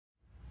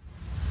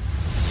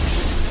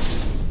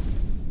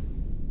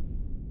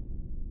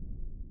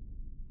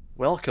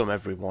Welcome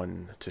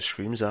everyone to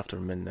Screams After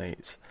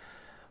Midnight.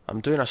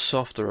 I'm doing a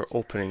softer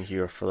opening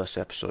here for this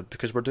episode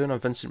because we're doing a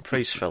Vincent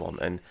Price film,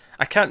 and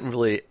I can't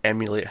really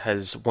emulate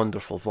his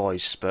wonderful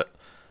voice, but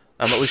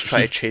I'm at least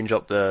trying to change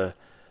up the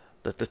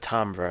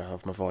timbre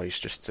of my voice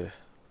just to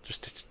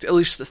at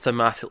least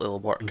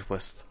thematically work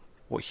with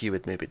what he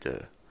would maybe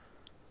do.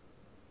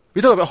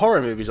 We talk about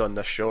horror movies on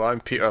this show. I'm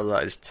Peter,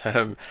 that is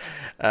Tim,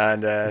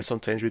 and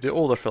sometimes we do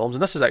older films,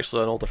 and this is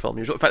actually an older film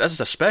usually. In fact, this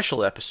is a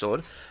special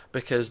episode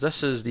because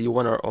this is the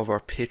winner of our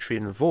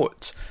Patreon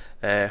vote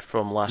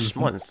from last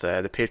month.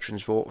 The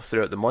patrons vote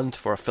throughout the month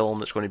for a film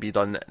that's going to be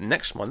done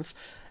next month.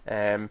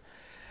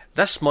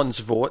 This month's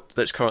vote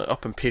that's currently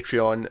up on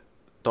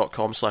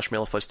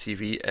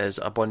patreon.com/MailFuzzTV is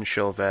a bunch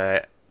of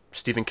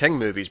Stephen King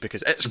movies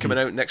because it's coming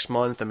out next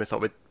month, and we thought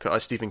we'd put a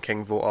Stephen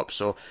King vote up.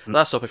 So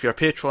that's up. If you're a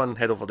patron,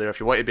 head over there. If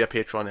you want to be a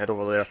patron, head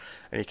over there,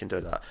 and you can do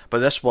that.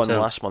 But this one,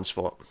 last month's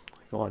vote.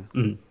 Go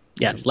on.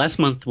 Yeah, last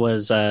month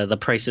was the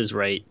Price is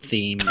Right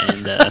theme,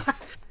 and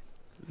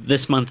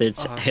this month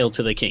it's Hail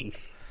to the King.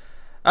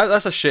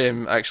 That's a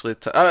shame, actually.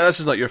 This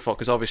is not your fault,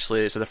 because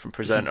obviously it's a different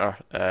presenter,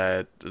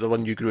 the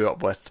one you grew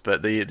up with.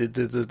 But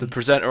the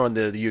presenter on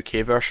the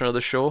UK version of the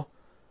show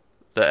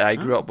that I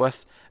grew up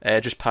with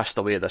just passed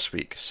away this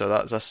week. So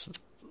that's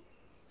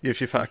you've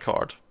had a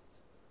card.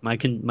 My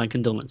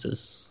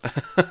condolences.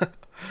 I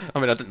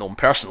mean, I didn't know him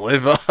personally,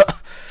 but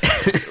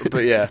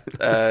but yeah.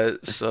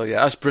 So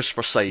yeah, that's Bruce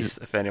Forsyth.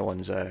 If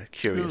anyone's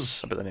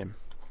curious about the name,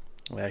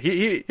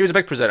 he was a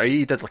big presenter.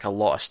 He did like a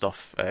lot of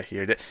stuff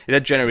here. He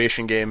did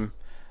Generation Game,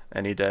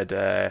 and he did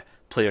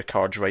Play Your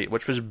Cards Right,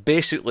 which was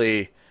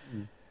basically,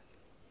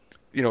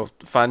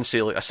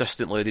 fancy like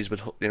assistant ladies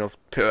would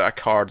put out a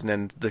card, and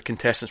then the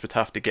contestants would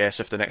have to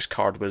guess if the next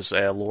card was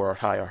lower or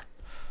higher.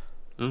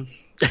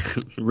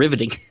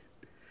 Riveting.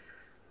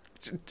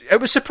 It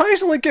was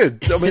surprisingly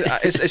good. I mean,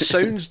 it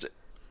sounds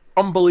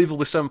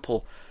unbelievably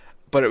simple,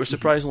 but it was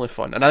surprisingly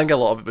fun, and I think a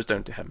lot of it was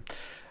down to him.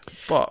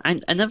 But I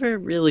never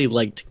really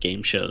liked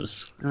game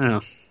shows. I don't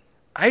know.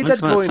 I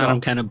did growing up. I'm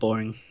kind of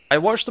boring. I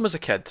watched them as a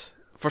kid.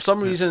 For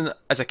some reason,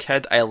 as a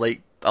kid, I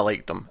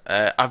liked them.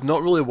 I've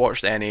not really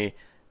watched any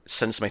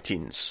since my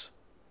teens.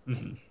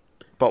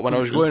 But when I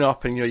was growing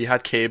up, and you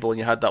had cable, and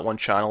you had that one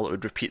channel that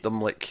would repeat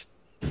them ad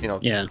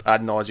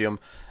nauseum.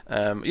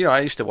 I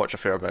used to watch a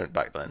fair amount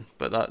back then,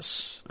 but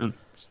that's...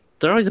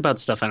 They're always about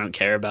stuff I don't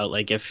care about.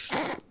 Like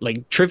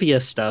trivia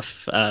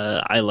stuff,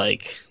 I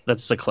like.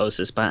 That's the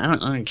closest, but I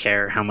don't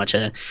care how much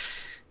a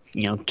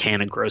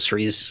can of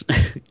groceries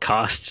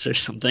costs or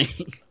something.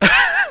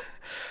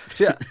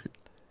 So, yeah,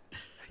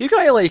 you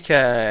got like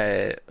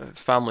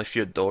Family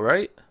Feud though,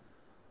 right?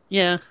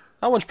 Yeah,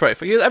 that one's pretty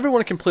fun.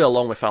 Everyone can play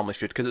along with Family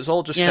Feud because it's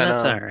all just kind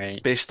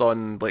of based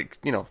on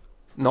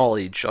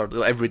knowledge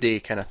or everyday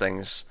kind of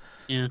things.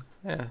 Yeah,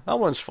 that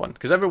one's fun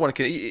because everyone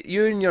can.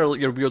 You and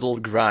your weird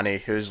old granny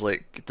who's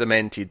like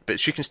demented, but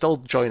she can still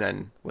join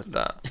in with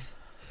that.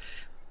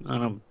 I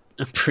don't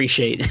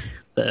appreciate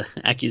the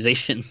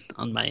accusation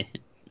on my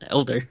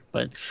elder,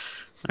 but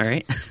all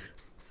right.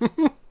 I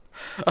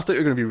thought you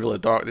were going to be really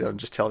dark there and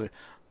just tell me,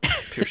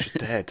 Pierce, she's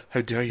dead. How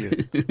dare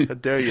you? How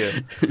dare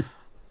you?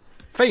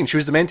 Fine, she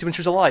was demented when she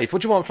was alive.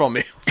 What do you want from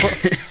me?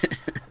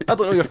 I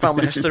don't know your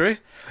family history.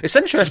 It's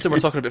interesting we're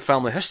talking about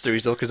family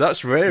histories, though, because that's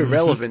very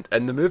relevant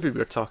in the movie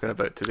we're talking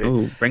about today.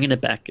 Oh, bringing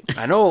it back.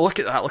 I know, look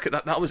at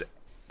that. That was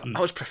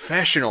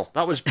professional.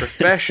 That was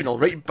professional,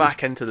 right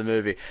back into the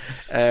movie.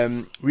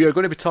 We are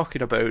going to be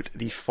talking about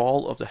The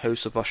Fall of the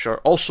House of Usher,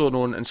 also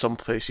known in some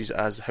places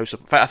as House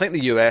of... In fact, I think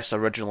the US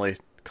originally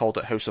called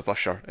it House of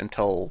Usher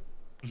until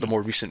the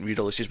more recent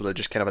re-releases where they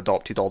just kind of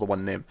adopted all the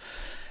one name.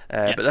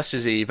 But this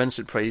is a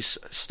Vincent Price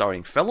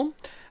starring film,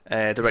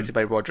 directed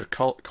by Roger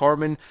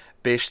Corman,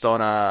 based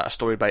on a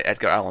story by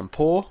Edgar Allan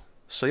Poe.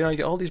 So, you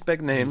get all these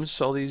big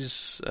names, all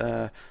these...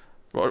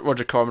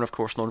 Roger Corman, of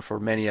course, known for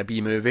many a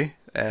B movie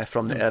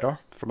from the era,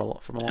 from a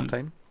long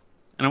time.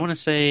 And I want to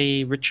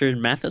say Richard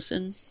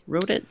Matheson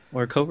wrote it,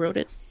 or co-wrote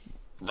it.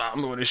 I'm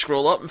going to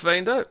scroll up and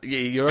find out.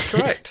 You're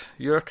correct.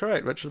 You're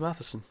correct, Richard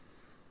Matheson.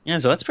 Yeah,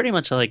 so that's pretty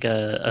much like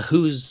a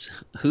who's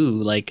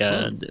who,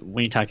 when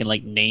you're talking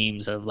like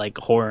names of like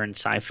horror and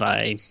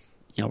sci-fi,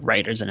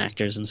 writers and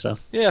actors and stuff.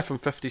 Yeah, from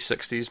 50s,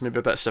 60s, maybe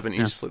a bit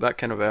 70s, like that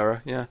kind of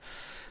era. Yeah,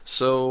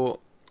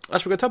 so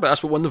that's what we're going to talk about.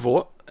 That's what won the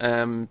vote.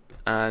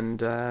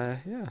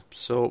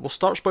 So we'll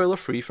start spoiler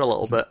free for a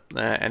little bit,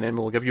 and then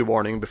we'll give you a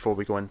warning before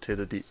we go into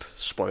the deep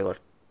spoiler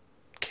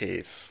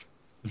cave.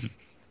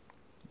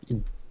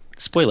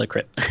 Spoiler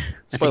crypt.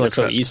 I think that's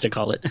what we used to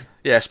call it.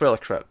 Yeah, spoiler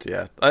crypt,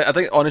 yeah. I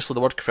think, honestly, the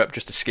word crypt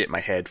just escaped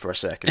my head for a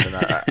second, and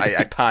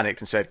I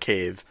panicked and said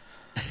cave.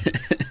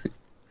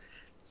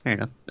 Fair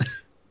enough.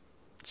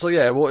 So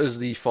yeah, what is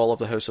The Fall of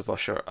the House of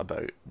Usher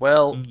about?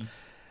 Well,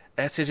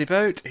 it is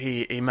about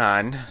a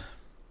man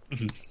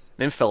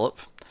named Philip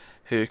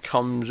who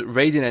comes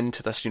riding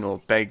into this,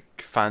 big,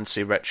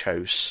 fancy, rich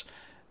house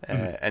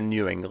in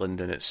New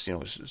England, and it's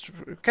kind of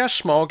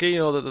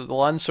smoggy. The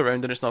land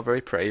surrounding it's not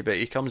very pretty, but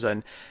he comes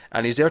in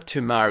and he's there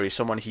to marry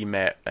someone he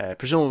met,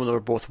 presumably they were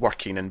both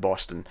working in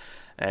Boston,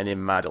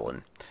 named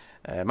Madeline.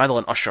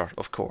 Madeline Usher,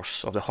 of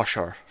course, of the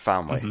Husher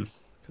family.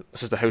 Mm-hmm.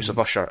 This is the House of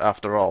Usher,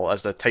 after all,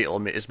 as the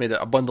title is made it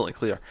abundantly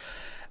clear.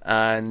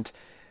 And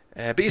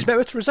but he's met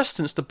with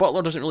resistance. The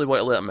butler doesn't really want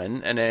to let him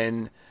in, and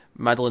then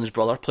Madeline's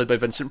brother, played by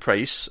Vincent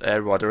Price,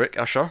 Roderick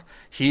Usher,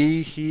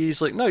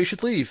 he's like, no, you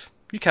should leave.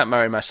 You can't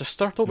marry my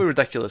sister. Don't be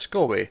ridiculous.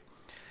 Go away.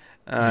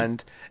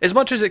 And as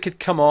much as it could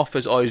come off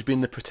as, oh, he's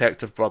being the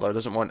protective brother,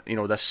 doesn't want,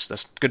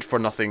 this good for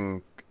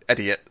nothing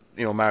idiot,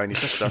 marrying his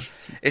sister.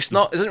 It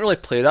doesn't really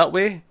play that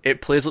way.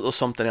 It plays like there's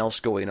something else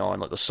going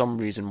on, like there's some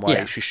reason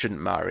why she shouldn't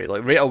marry.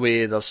 Like right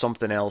away, there's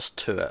something else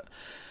to it,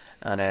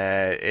 and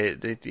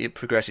it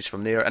progresses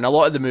from there. And a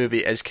lot of the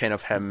movie is kind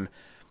of him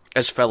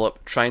as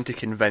Philip trying to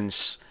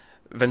convince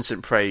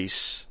Vincent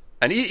Price,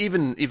 and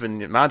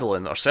even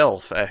Madeline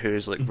herself,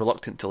 who's like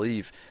reluctant to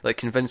leave, like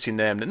convincing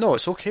them that no,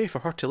 it's okay for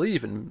her to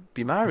leave and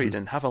be married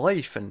and have a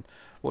life and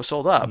what's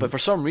all that. But for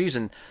some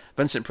reason,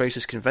 Vincent Price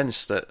is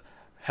convinced that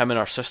him and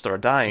her sister are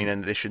dying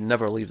and they should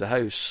never leave the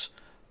house.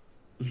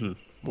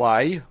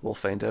 Why? We'll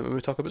find out when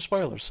we talk about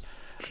spoilers.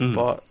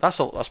 But that's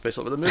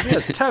basically what the movie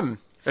is. Tim,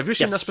 have you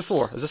seen this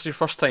before? Is this your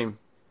first time?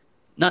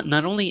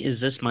 Not only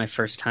is this my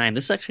first time,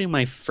 this is actually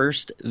my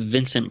first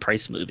Vincent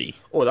Price movie.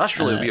 Oh, that's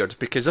really weird,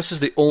 because this is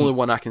the only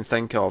one I can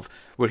think of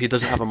where he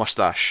doesn't have a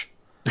mustache.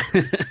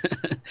 Like,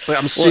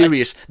 I'm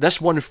serious. This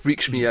one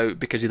freaks me out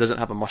because he doesn't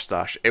have a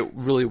mustache. It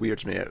really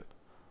weirds me out.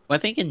 Well, I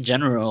think in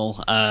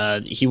general,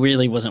 he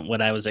really wasn't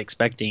what I was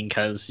expecting,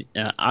 because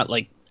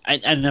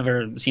I'd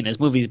never seen his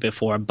movies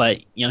before,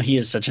 but he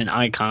is such an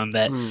icon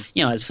that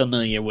is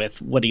familiar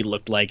with what he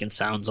looked like and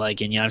sounds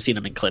like, and I've seen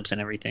him in clips and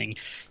everything,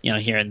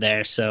 here and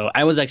there. So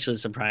I was actually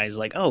surprised,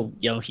 like,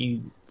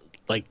 he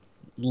like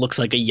looks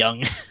like a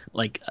young,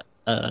 like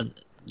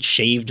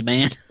shaved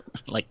man,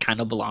 like kind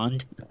of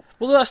blonde.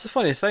 Well, that's the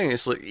funny thing.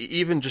 It's like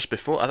even just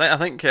before, I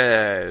think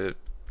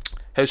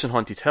House on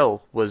Haunted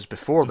Hill was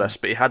before this,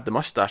 but he had the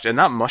mustache, and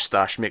that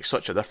mustache makes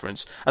such a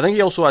difference. I think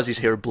he also has his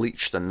hair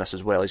bleached in this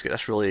as well. He's got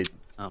this really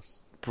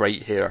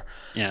bright hair.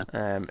 Yeah.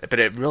 But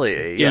it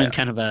really... Doing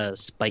kind of a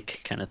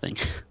Spike kind of thing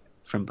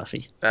from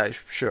Buffy.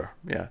 Sure,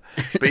 yeah.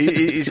 But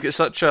he's got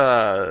such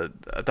a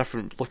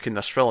different look in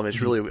this film.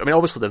 It's really... I mean,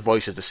 obviously the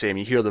voice is the same.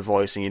 You hear the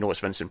voice and you know it's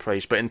Vincent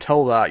Price, but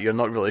until that, you're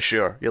not really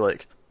sure. You're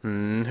like,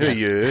 who are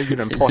you?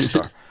 You're an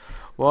imposter.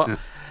 What?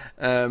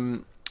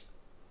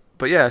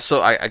 But yeah,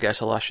 so I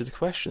guess I'll ask you the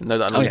question, now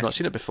that I know you've not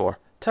seen it before.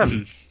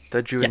 Tim,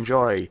 did you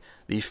enjoy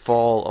The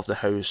Fall of the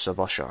House of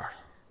Usher?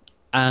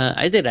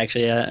 I did,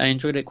 actually. I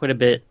enjoyed it quite a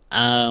bit.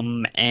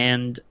 And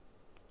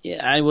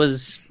I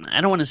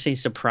don't want to say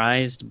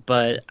surprised,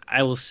 but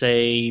I will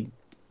say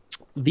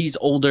these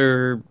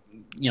older,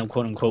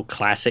 quote-unquote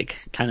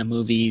classic kind of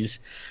movies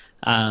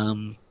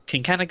can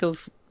kind of go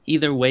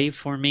either way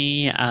for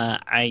me.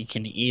 I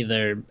can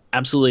either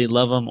absolutely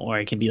love them, or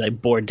I can be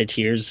like bored to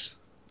tears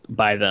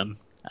by them.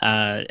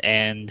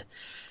 And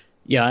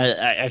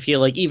I feel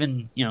like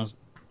even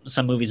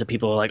some movies that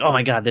people are like, oh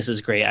my god, this is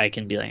great, I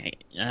can be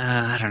like,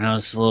 I don't know,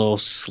 it's a little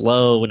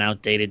slow and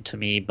outdated to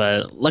me.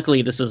 But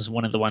luckily this is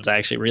one of the ones I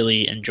actually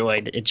really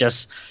enjoyed. It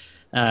just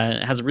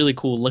has a really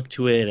cool look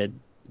to it, a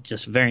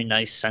just very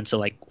nice sense of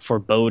like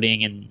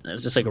foreboding, and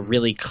it's just like a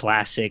really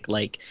classic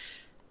like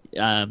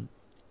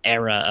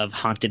era of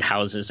haunted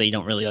houses that you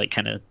don't really like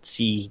kind of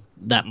see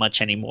that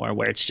much anymore,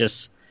 where it's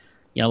just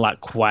a lot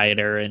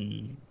quieter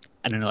and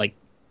I don't know, like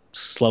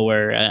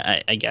slower.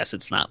 I guess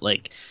it's not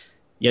like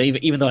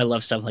even though I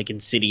love stuff like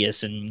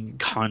Insidious and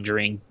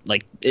Conjuring,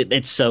 like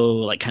it's so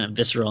like kind of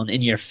visceral and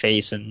in your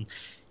face, and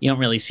you don't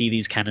really see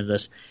these kind of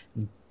this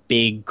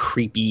big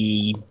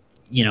creepy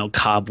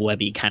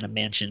cobwebby kind of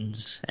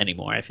mansions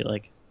anymore, I feel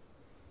like.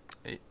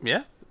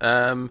 Yeah.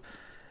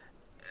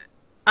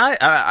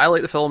 I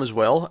like the film as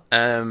well.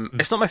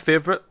 It's not my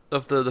favourite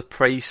of the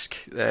Price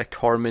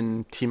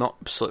Corman team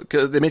ups.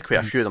 They made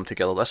quite a few of them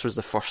together. This was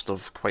the first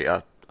of quite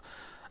a.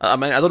 I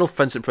mean, I don't know if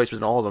Vincent Price was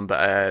in all of them,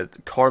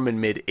 but Corman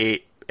made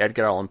 8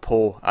 Edgar Allan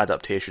Poe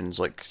adaptations,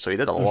 so he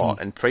did a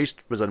lot, and Price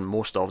was in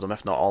most of them,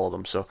 if not all of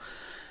them. So,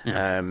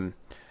 and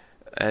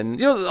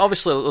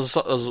obviously there's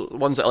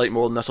ones that I like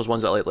more than this, there's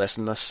ones that I like less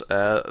than this.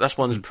 This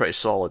one's pretty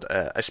solid,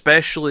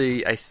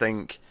 especially I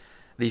think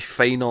the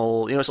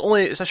final.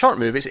 It's a short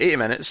movie, it's 80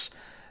 minutes.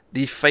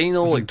 The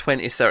final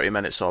 20-30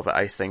 minutes of it,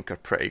 I think, are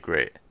pretty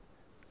great.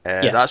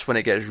 That's when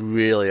it gets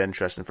really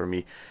interesting for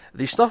me.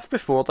 The stuff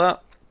before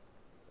that,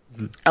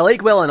 I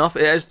like well enough.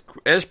 It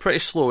is pretty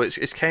slow.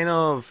 It's kind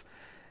of,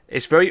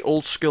 it's very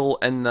old school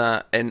in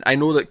that, and I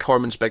know that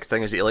Corman's big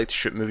thing is that he likes to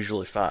shoot movies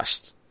really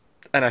fast,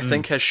 and I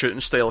think his shooting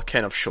style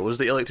kind of shows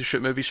that he likes to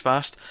shoot movies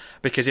fast,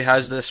 because he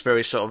has this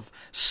very sort of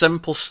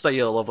simple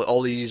style of like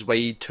all these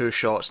wide 2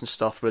 shots and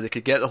stuff where they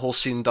could get the whole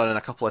scene done in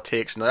a couple of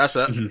takes and that's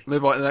it.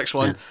 Move on to the next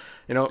one.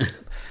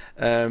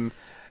 And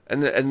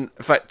in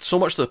fact, so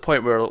much to the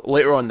point where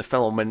later on in the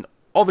film, when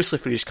obviously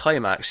for his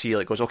climax, he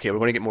goes, okay, we're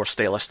going to get more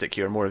stylistic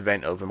here, more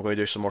inventive, and we're going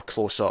to do some more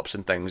close-ups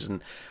and things.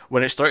 And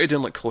when it started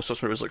doing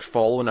close-ups, when it was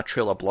following a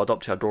trail of blood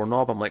up to a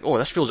doorknob, I'm like, oh,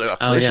 this feels out of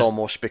place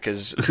almost,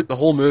 because the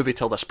whole movie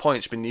till this point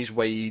has been these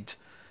wide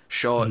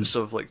shots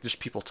of just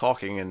people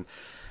talking, and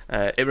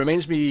It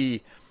reminds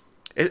me.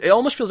 It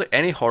almost feels like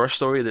any horror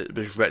story that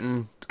was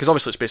written, because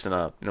obviously it's based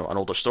on an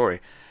older story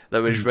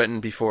that was written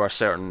before a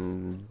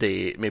certain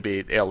date,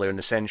 maybe earlier in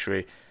the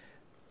century.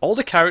 All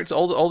the characters,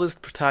 all the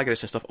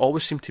protagonists and stuff,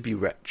 always seem to be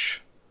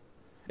rich.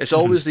 It's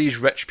always these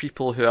rich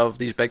people who have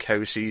these big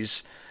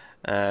houses.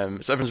 So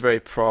everyone's very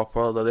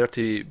proper. They're there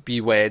to be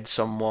wed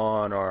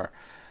someone or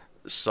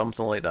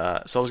something like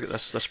that. It's always got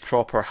this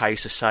proper high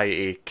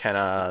society kind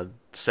of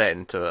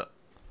setting to it.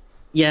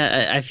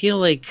 Yeah, I feel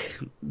like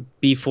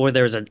before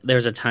there was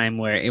a time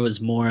where it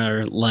was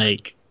more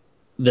like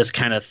this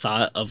kind of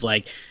thought of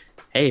like,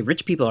 hey,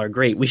 rich people are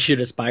great. We should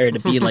aspire to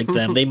be like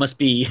them. They must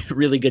be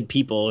really good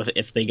people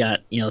if they got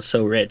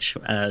so rich.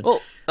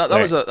 Well, that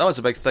was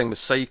a big thing with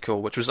Psycho,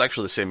 which was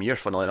actually the same year,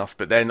 funnily enough.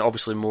 But then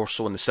obviously more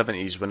so in the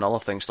 70s when other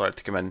things started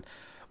to come in,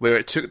 where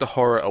it took the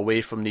horror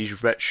away from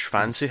these rich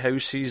fancy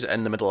houses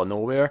in the middle of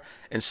nowhere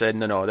and said,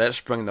 no,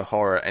 let's bring the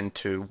horror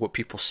into what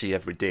people see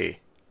every day.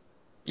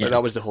 Yeah. Like,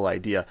 that was the whole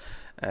idea.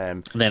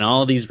 Then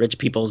all these rich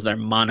people's, their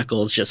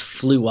monocles just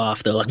flew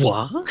off. They're like,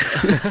 what?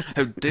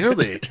 How dare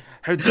they?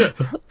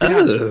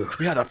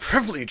 We had a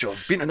privilege of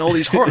being in all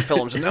these horror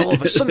films, and now all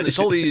of a sudden it's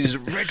all these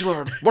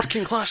regular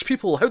working class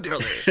people. How dare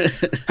they?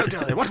 How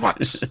dare they? What?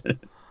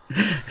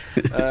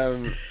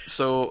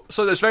 So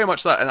there's very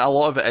much that, and a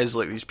lot of it is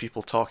like these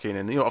people talking,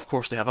 and of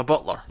course they have a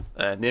butler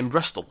named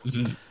Bristol.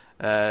 Mm-hmm.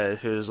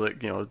 Who's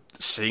like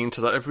seeing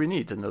to their every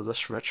need, and they're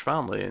this rich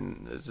family,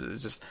 and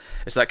it's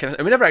that kind of.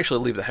 And we never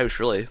actually leave the house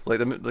really. Like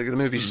the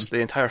movies, the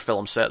entire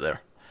film set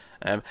there,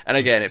 and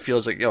again it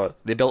feels like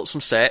they built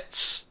some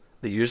sets,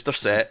 they used their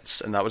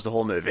sets, and that was the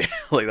whole movie.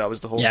 Like that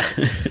was the whole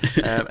thing,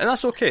 and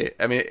that's okay.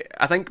 I mean,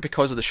 I think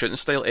because of the shooting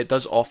style, it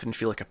does often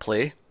feel like a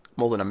play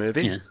more than a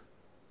movie. Yeah.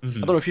 Mm-hmm.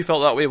 I don't know if you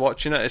felt that way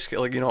watching it. It's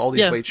like all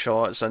these wide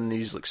shots and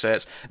these like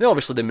sets. Then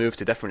obviously they moved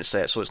to different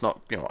sets, so it's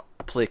not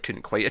a play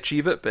couldn't quite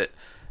achieve it, but.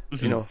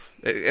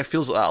 It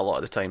feels like that a lot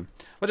of the time,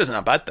 which isn't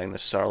a bad thing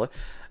necessarily.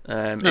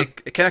 No.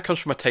 It kind of comes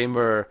from a time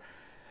where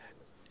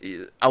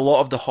a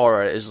lot of the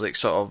horror is like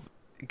sort of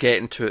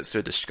getting to it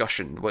through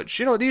discussion, which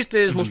these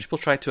days most people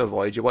try to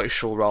avoid. You want to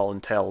show rather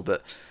than tell,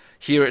 but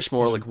here it's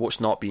more like what's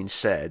not being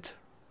said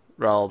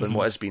rather than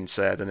what is being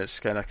said, and it's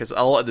kind of because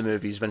a lot of the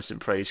movies, Vincent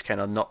Price kind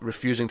of not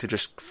refusing to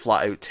just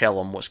flat out tell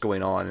them what's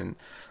going on, and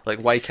like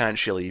why can't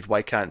she leave?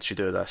 Why can't she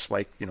do this?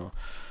 Why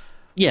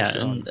Yeah,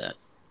 and.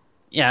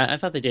 Yeah, I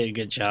thought they did a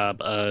good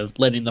job of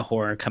letting the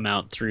horror come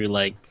out through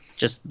like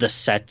just the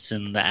sets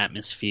and the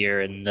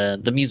atmosphere, and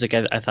the music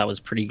I thought was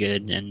pretty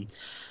good, and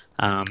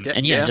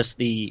just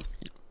the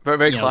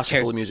very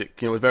classical music,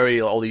 with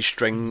very all these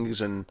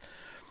strings and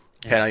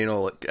kind of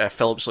like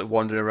Philip's like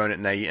wandering around at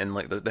night and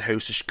like the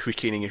house is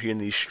creaking and you're hearing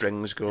these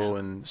strings go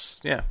and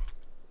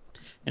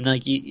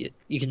like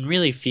you can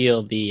really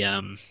feel the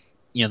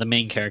the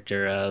main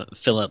character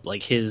Philip,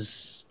 like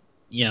his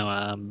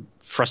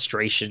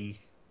frustration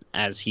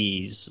as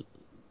he's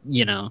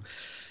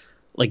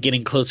like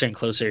getting closer and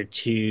closer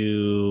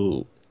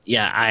to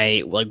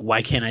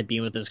why can't I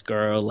be with this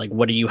girl, like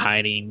what are you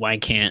hiding, why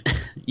can't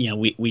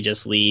we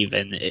just leave,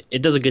 and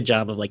it does a good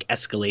job of like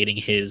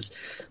escalating his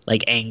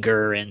like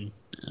anger and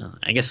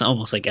I guess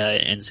almost like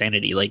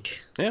insanity,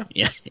 like I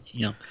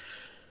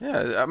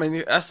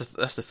mean that's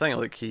the thing,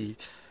 like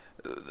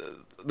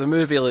the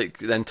movie like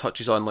then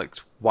touches on like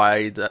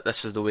why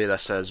this is the way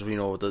this is,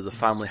 the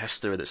family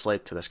history that's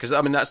led to this, because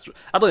I mean I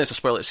don't think it's a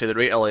spoiler to say that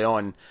right early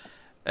on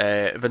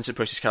Vincent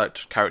Price's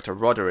character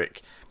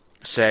Roderick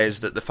says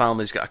that the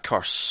family's got a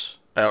curse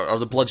or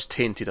the blood's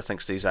tainted, I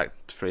think is the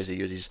exact phrase he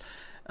uses,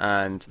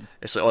 and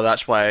it's like,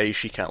 that's why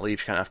she can't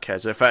leave, she can't have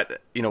kids. In fact,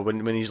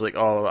 when he's like,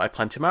 I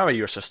plan to marry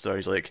your sister,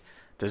 he's like,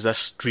 does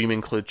this dream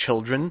include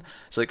children?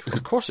 It's like,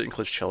 of course it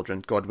includes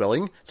children, God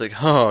willing. It's like,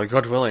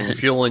 God willing,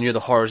 if you only knew the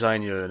horrors I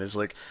knew. And it's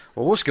like,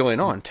 well, what's going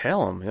on?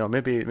 Tell him,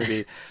 maybe.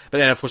 But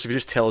then, of course, if you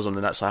just tells him,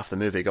 then that's half the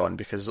movie gone,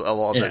 because a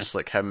lot of it's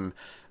like him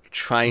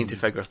trying to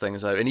figure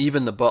things out. And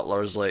even the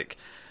butler's like,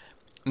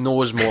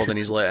 knows more than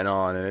he's letting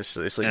on. And it's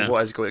like,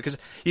 what is going on? Because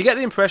you get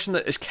the impression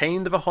that it's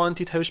kind of a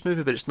haunted house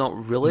movie, but it's not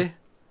really.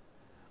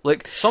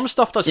 Like, some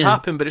stuff does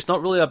happen, but it's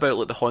not really about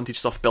like the haunted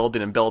stuff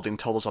building until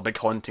there's a big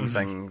haunting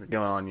thing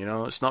going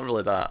on, It's not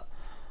really that.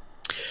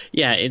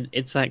 Yeah,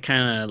 it's that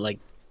kind of like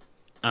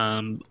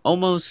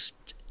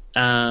almost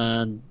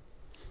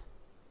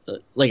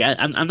like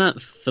I'm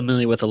not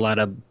familiar with a lot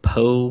of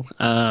Poe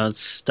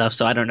stuff,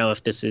 so I don't know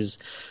if this is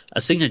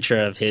a signature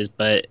of his,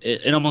 but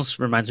it almost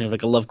reminds me of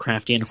like a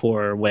Lovecraftian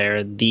horror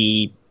where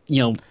the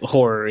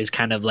horror is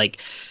kind of like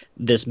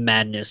this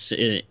madness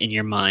in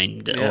your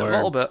mind, or a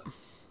little bit.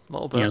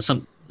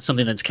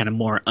 Something that's kind of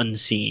more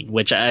unseen,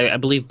 which I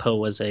believe Poe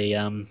was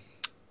a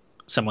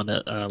someone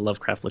that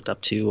Lovecraft looked up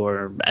to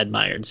or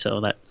admired, so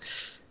that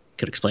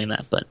could explain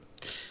that. But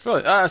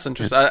really, that's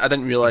interesting. I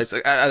didn't realize.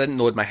 I didn't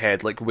know in my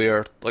head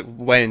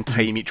when in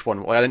time each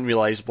one. I didn't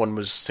realize one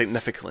was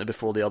significantly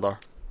before the other.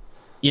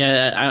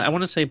 Yeah, I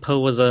want to say Poe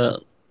was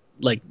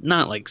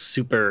not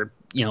super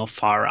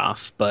far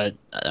off, but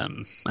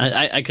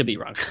I could be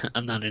wrong.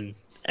 I'm not in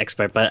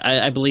expert, but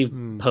I believe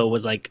Poe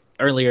was like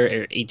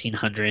earlier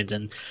 1800s,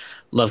 and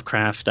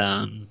Lovecraft,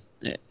 I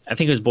think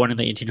he was born in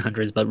the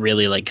 1800s, but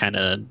really like kind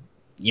of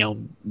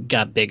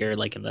got bigger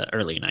like in the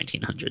early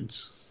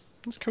 1900s.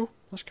 That's cool.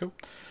 That's cool.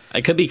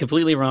 I could be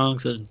completely wrong,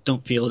 so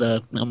don't feel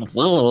the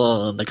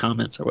in the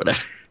comments or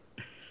whatever.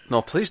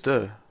 No, please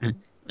do.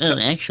 Well,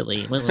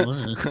 actually,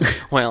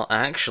 well,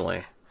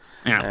 actually,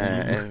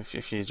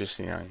 if you just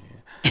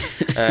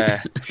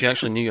if you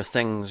actually knew your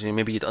things,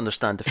 maybe you'd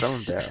understand the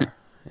film better.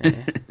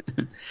 Yeah.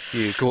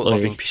 You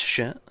goat-loving piece of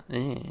shit.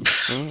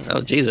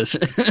 Oh, Jesus.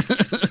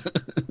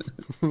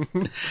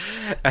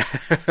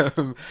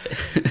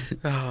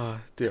 Oh,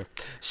 dear.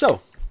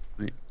 So,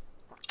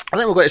 I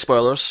think we'll go to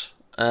spoilers,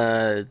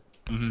 so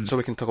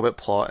we can talk about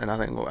plot, and I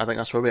think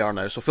that's where we are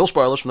now. So, full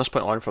spoilers from this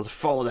point on for the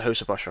fall of the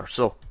House of Usher.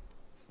 So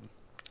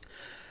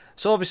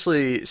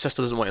obviously,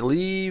 Sister doesn't want to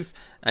leave,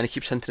 and he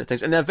keeps hinting at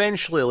things, and then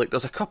eventually, like,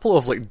 there's a couple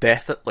of like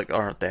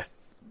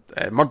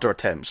murder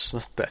attempts,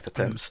 not death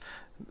attempts.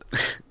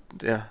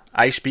 Yeah,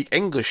 I speak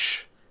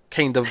English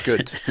kind of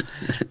good.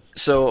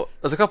 So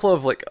there's a couple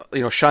of like,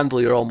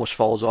 chandelier almost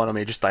falls on him, and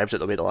he just dives out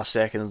the way at the last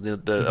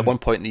second. At one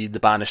point the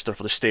banister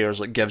for the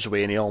stairs like gives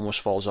way and he almost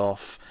falls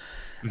off,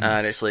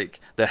 and it's like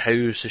the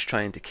house is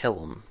trying to kill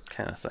him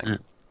kind of thing.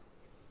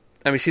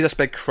 And we see this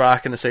big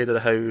crack in the side of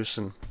the house,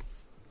 and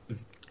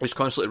he's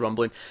constantly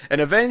rumbling, and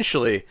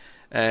eventually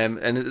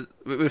and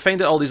we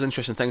find out all these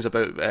interesting things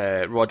about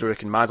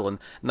Roderick and Madeline.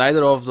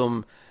 Neither of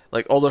them,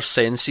 like, all their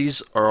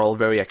senses are all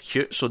very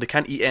acute, so they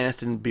can't eat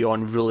anything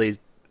beyond really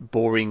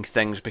boring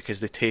things because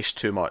they taste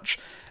too much.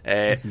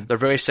 They're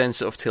very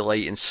sensitive to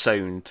light and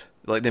sound.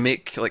 Like, they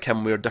make like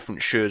him wear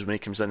different shoes when he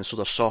comes in, so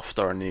they're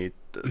softer and he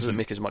doesn't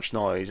make as much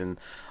noise, and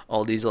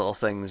all these little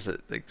things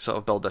that they sort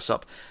of build this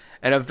up.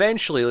 And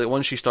eventually, like,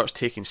 once she starts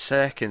taking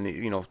sick,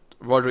 and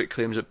Roderick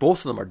claims that both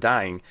of them are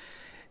dying,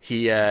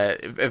 he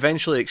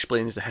eventually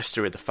explains the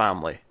history of the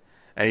family.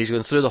 And he's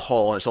going through the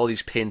hall, and it's all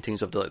these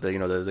paintings of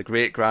the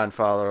great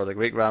grandfather, the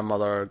great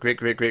grandmother, great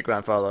great great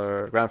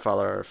grandfather,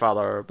 grandfather,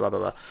 father, blah blah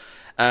blah,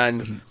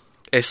 and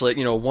it's like,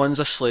 one's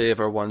a slave,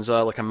 or one's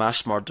like a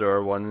mass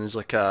murderer, one's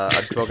like a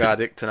drug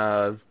addict, and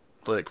a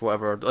like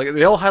whatever. Like,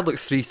 they all had like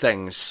three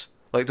things.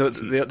 Like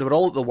they were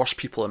all the worst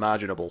people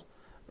imaginable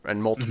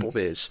in multiple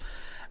ways.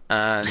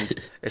 And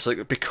it's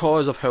like,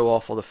 because of how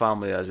awful the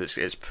family is,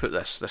 it's put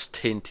this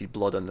tainted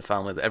blood in the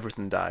family that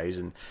everything dies,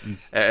 and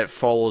it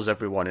follows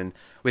everyone. And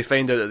we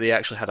find out that they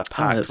actually had a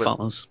pact. It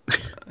follows.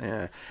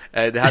 Yeah,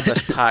 they had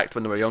this pact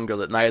when they were younger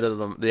that neither of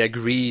them, they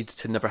agreed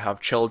to never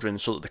have children,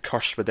 so that the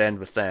curse would end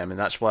with them, and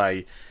that's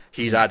why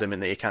he's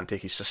adamant that he can't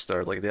take his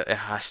sister. Like, it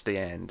has to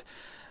end.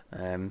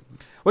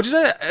 Which is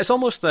it's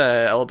almost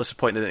a little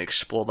disappointing they didn't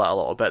explore that a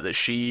little bit. That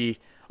she.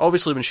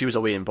 Obviously, when she was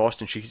away in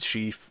Boston,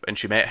 she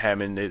met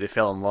him, and they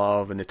fell in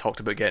love, and they talked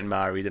about getting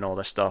married and all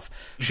this stuff.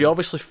 She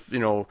obviously,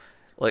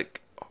 like,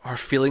 her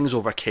feelings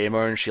overcame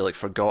her, and she like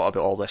forgot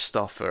about all this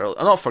stuff, or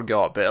not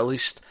forgot, but at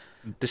least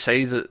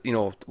decided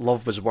that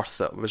love was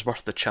worth it, was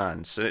worth the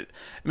chance.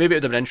 Maybe it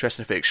would have been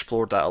interesting if they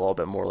explored that a little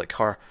bit more, like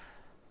her.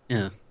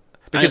 Yeah,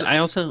 because I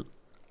also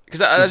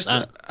I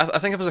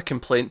think if there's a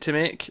complaint to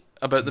make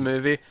about the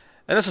movie.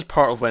 And this is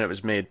part of when it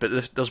was made,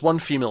 but there's one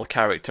female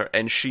character,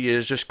 and she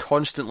is just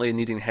constantly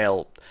needing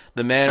help.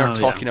 The men are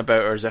talking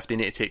about her as if they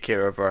need to take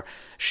care of her.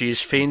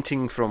 She's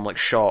fainting from like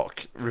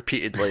shock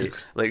repeatedly.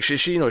 Like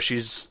she's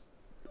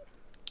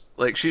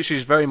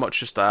very much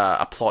just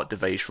a plot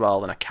device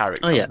rather than a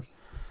character. Oh yeah,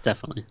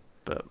 definitely.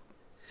 But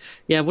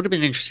yeah, it would have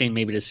been interesting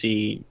maybe to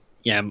see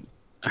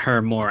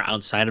her more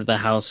outside of the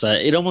house.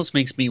 It almost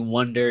makes me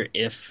wonder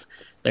if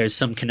there's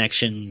some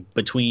connection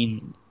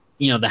between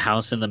the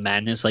house and the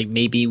madness, like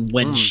maybe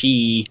when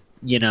she,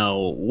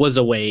 was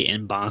away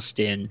in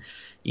Boston,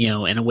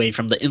 and away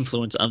from the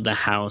influence of the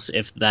house,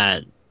 if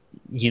that,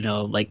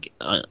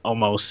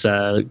 almost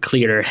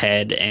cleared her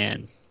head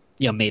and,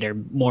 made her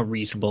more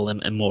reasonable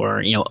and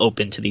more,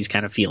 open to these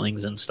kind of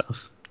feelings and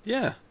stuff.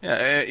 Yeah.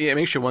 It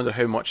makes you wonder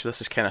how much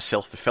this is kind of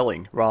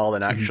self-fulfilling rather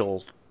than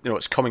actual,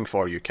 it's coming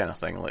for you kind of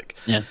thing. Like,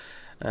 yeah.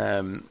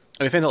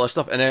 And we find out all this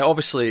stuff, and then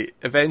obviously,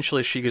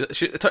 eventually,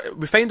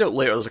 we find out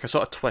later there's like a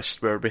sort of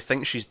twist where we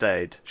think she's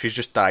dead. She's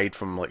just died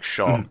from like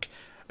shock,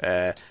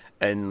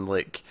 and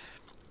like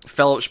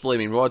Philip's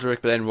blaming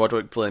Roderick, but then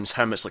Roderick blames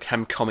him. It's like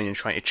him coming and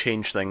trying to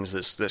change things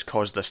that's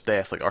caused this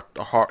death. Like her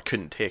heart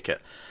couldn't take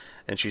it,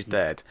 and she's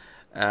dead.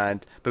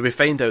 But we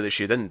find out that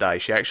she didn't die.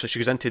 She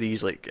goes into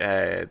these like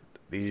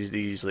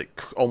these like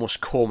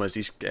almost comas.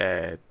 These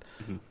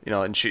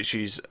and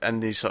she's in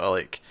these sort of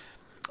like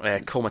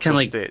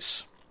comatose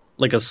states.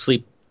 Like a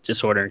sleep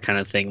disorder kind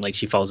of thing, like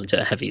she falls into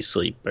a heavy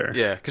sleep.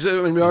 Yeah, because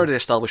we already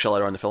established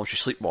earlier in the film she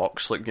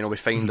sleepwalks. Like, we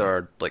find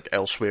her like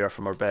elsewhere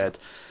from her bed,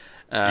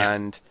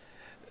 and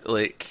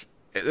like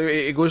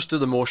it goes through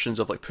the motions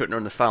of like putting her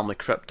in the family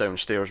crypt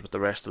downstairs with the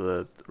rest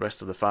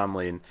of the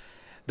family, and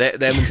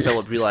then when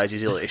Philip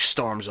realizes, he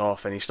storms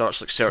off and he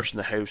starts like searching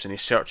the house, and he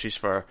searches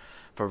for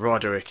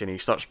Roderick, and he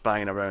starts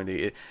banging around.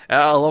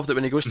 I love that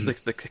when he goes to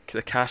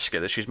the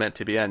casket that she's meant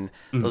to be in,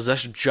 there's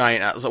this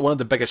giant, it's like one of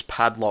the biggest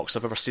padlocks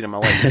I've ever seen in my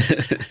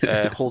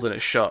life, holding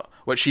it shut,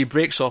 which he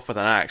breaks off with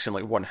an axe in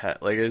like one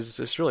hit. Like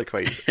it's really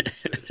quite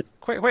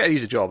an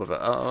easy job of it,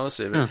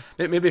 honestly.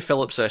 Maybe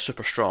Philip's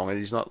super strong and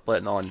he's not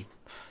letting on,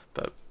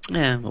 but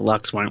yeah, the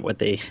locks weren't what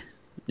they,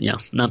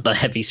 not the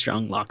heavy,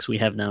 strong locks we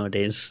have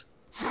nowadays.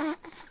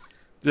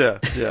 Yeah,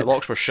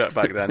 locks were shit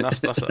back then.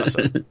 That's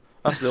it.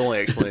 That's the only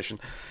explanation.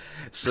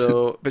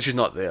 So, but she's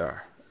not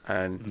there,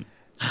 and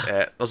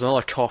there's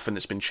another coffin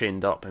that's been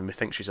chained up, and we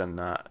think she's in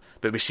that.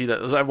 But we see that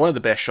there's one of the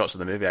best shots of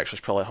the movie. Actually,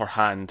 is probably her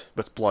hand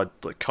with blood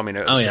like coming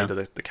out of the side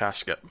of the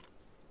casket.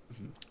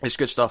 It's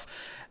good stuff.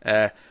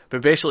 But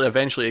basically,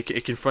 eventually, he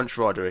confronts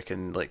Roderick,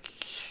 and like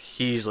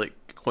he's like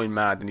going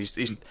mad, and he's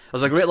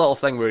there's a great little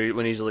thing where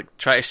when he's like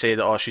trying to say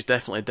that she's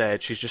definitely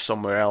dead, she's just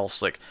somewhere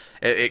else. Like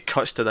it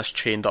cuts to this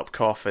chained up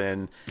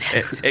coffin,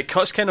 and it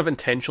cuts kind of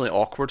intentionally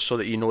awkward so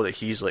that you know that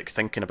he's like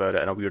thinking about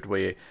it in a weird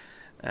way.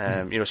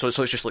 So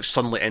it's just like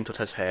suddenly entered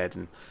his head,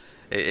 and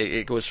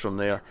it goes from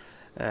there.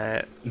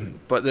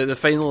 But the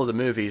final of the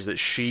movie is that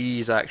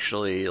she's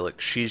actually like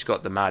she's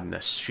got the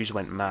madness. She's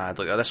went mad.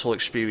 Like this whole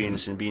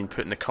experience and being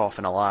put in the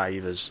coffin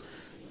alive has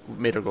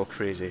made her go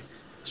crazy.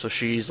 So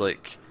she's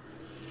like.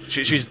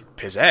 She's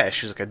possessed.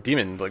 She's like a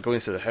demon, like going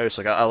through the house.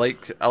 Like I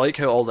like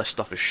how all this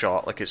stuff is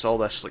shot. Like it's all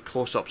this like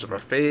close-ups of her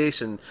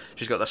face, and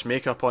she's got this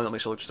makeup on that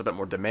makes her look just a bit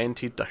more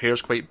demented. Her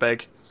hair's quite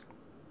big.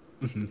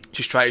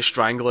 She's trying to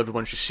strangle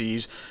everyone she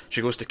sees.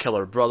 She goes to kill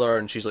her brother,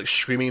 and she's like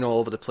screaming all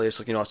over the place,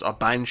 like a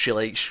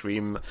banshee-like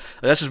scream.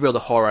 And this is where the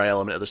horror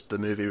element of the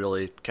movie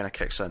really kind of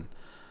kicks in.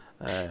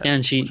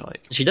 And she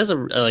does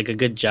a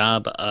good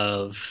job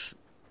of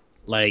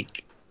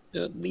like.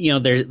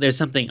 There's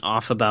something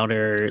off about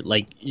her.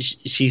 Like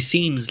she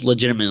seems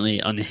legitimately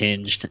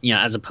unhinged,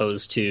 as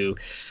opposed to,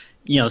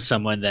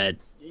 someone that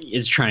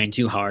is trying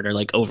too hard or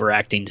like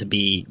overacting to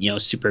be,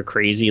 super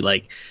crazy.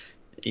 Like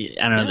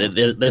I don't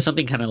know. There's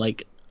something kind of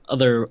like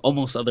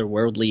almost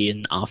otherworldly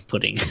and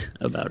off-putting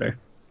about her.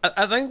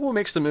 I think what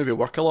makes the movie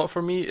work a lot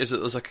for me is that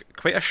there's like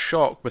quite a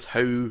shock with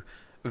how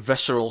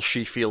visceral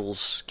she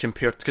feels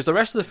compared, because the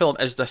rest of the film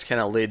is this kind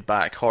of laid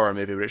back horror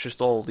movie where it's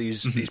just all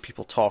these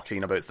people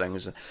talking about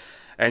things,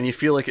 and you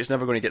feel like it's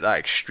never going to get that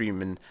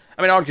extreme. And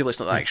I mean, arguably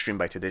it's not that extreme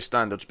by today's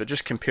standards, but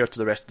just compared to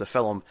the rest of the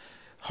film,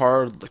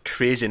 her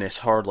craziness,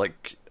 her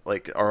like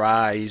her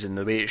eyes and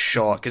the way it's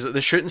shot, because the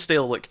shooting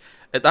style, like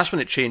that's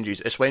when it changes.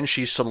 It's when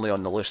she's suddenly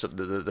on the list that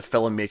the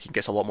filmmaking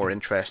gets a lot more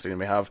interesting, and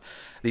we have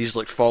these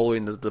like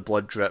following the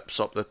blood drips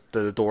up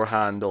the door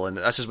handle, and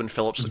this is when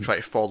Philip's like trying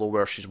to follow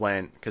where she's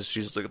went, because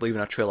she's like leaving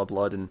a trail of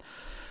blood, and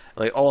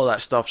like all of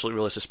that stuff's like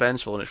really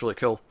suspenseful, and it's really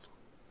cool.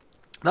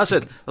 That's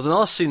it. There's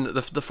another scene,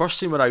 the first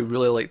scene where I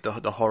really like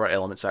the horror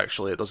elements.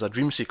 Actually, there's a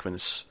dream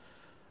sequence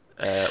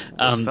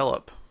with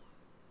Philip.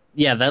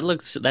 Yeah,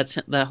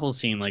 that whole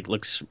scene like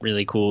looks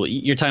really cool.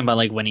 You're talking about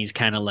like when he's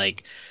kind of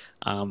like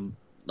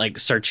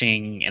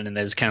searching, and then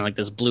there's kind of like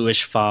this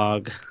bluish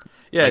fog.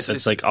 Yeah,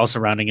 it's like all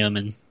surrounding him,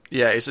 and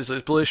yeah, it's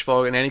bluish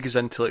fog, and then he goes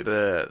into like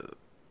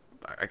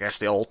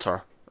the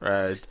altar,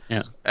 right?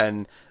 Yeah,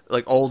 and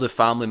like all the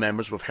family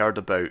members we've heard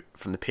about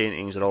from the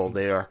paintings are all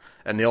there,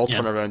 and they all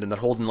turn around and they're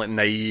holding like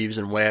knives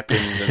and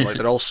weapons, and like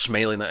they're all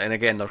smiling, and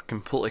again they're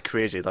completely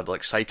crazy, they're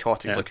like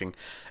psychotic looking,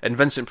 and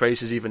Vincent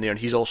Price is even there, and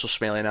he's also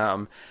smiling at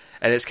them,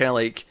 and it's kind of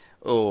like,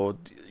 oh,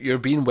 you're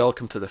being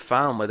welcome to the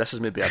family. This is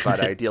maybe a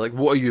bad idea. Like,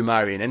 what are you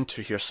marrying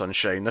into here,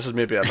 sunshine? This is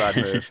maybe a bad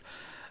move.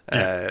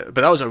 But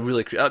that was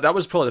that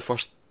was probably the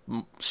first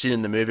scene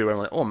in the movie where I'm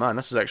like, oh man,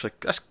 this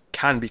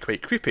can be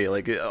quite creepy.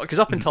 Like, because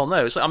up until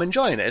now, it's like I'm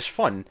enjoying it. It's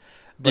fun,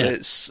 but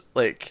it's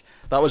like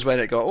that was when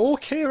it got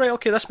okay.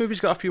 This movie's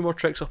got a few more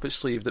tricks up its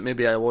sleeve that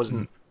maybe I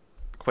wasn't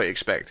quite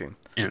expecting.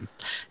 Yeah,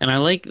 and I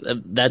like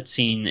that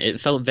scene.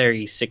 It felt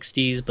very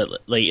 60s, but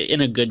like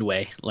in a good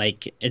way.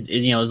 Like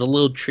it was a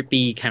little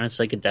trippy, kind of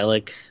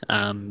psychedelic,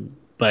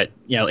 but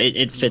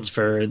it fits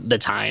for the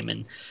time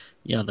and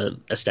the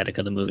aesthetic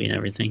of the movie and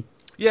everything.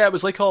 Yeah, it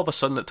was like all of a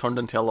sudden it turned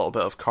into a little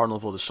bit of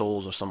Carnival of the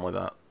Souls or something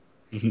like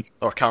that,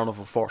 or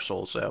Carnival for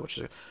Souls, which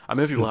is a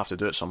movie we'll have to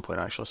do at some point.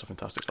 Actually, it's a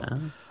fantastic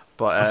film.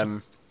 But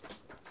awesome.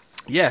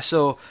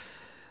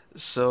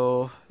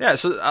 So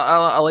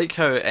I like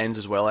how it ends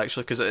as well,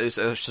 actually, because it's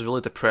a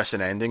really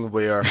depressing ending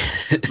where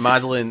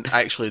Madeline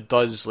actually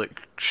does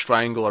like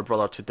strangle her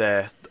brother to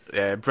death.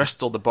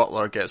 Bristol, the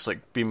butler, gets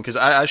like beamed because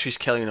as she's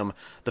killing him,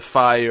 the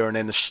fire and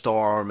then the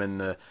storm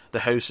and the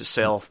house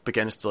itself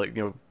begins to like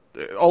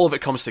all of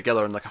it comes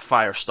together and like a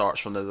fire starts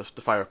from the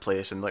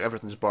fireplace and like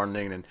everything's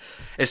burning, and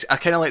I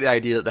kind of like the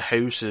idea that the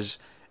house is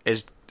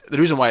the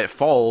reason why it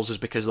falls is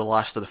because the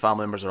last of the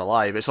family members are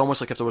alive. It's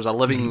almost like if there was a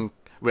living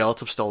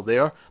relative still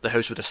there, the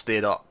house would have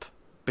stayed up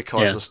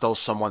because there's still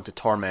someone to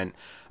torment,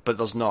 but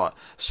there's not.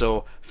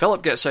 So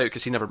Philip gets out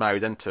because he never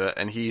married into it,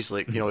 and he's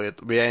like,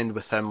 we end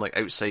with him like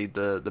outside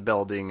the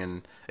building,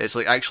 and it's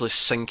like actually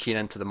sinking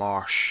into the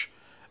marsh,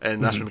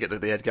 and that's when we get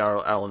the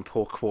Edgar Allan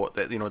Poe quote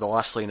that, you know, the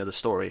last line of the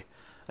story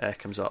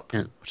comes up,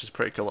 which is a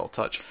pretty cool little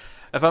touch.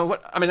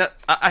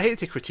 I hate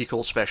to critique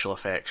all special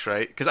effects,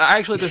 right? Because I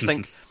actually do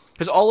think,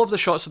 because all of the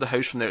shots of the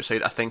house from the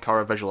outside, I think, are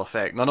a visual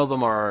effect. None of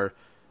them are,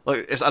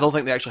 like, I don't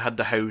think they actually had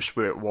the house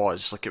where it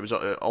was. Like, it was,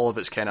 all of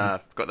it's kind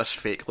of got this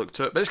fake look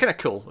to it, but it's kind of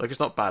cool. Like,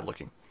 it's not bad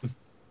looking.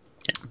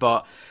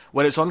 But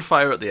when it's on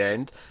fire at the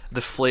end,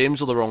 the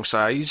flames are the wrong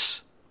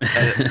size,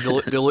 and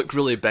they look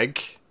really big,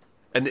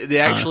 and they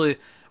actually,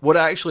 what it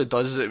actually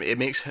does is it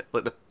makes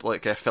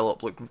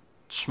Philip look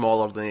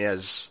smaller than he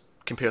is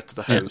compared to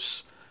the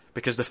house.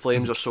 Because the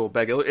flames are so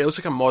big. It looks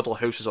like a model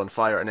house is on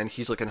fire, and then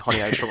he's like in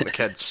Honey, I Shrunk the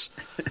Kids.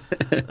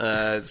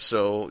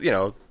 So, you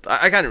know,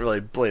 I can't really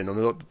blame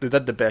them. They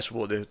did the best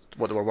with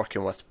what they were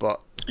working with,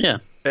 but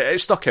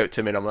it stuck out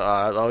to me, and I'm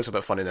like, that looks a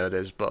bit funny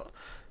nowadays, but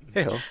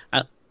hey-ho.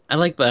 I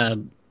like, a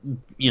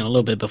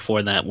little bit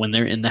before that, when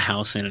they're in the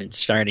house and it's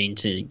starting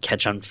to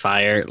catch on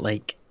fire,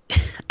 like,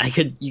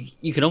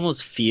 you could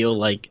almost feel,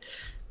 like,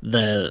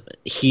 the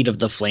heat of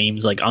the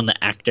flames, like, on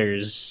the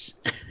actors,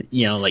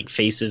 you know, like,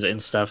 faces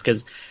and stuff,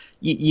 because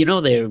you know,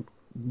 they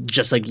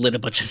just like lit a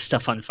bunch of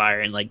stuff on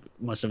fire, and like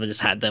most of it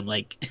just had them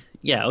like,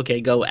 yeah,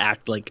 okay, go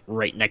act like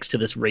right next to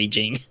this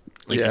raging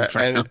like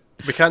inferno. And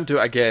we can't do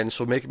it again,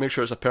 so make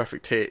sure it's a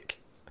perfect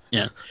take.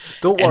 Yeah,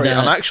 don't worry,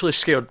 I'm actually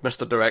scared,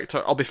 Mr.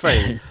 Director. I'll be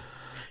fine.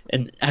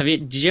 And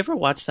did you ever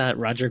watch that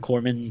Roger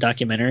Corman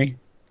documentary?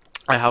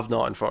 I have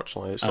not,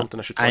 unfortunately. It's something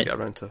I should probably get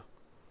around to.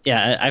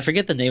 Yeah, I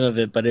forget the name of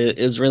it, but it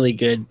was really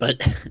good.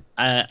 But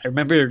I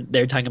remember they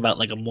were talking about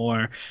like a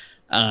more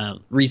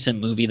recent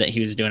movie that he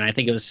was doing. I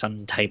think it was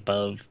some type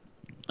of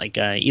like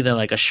either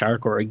like a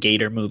shark or a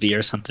gator movie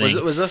or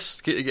something. Was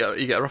this you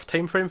get a rough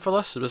time frame for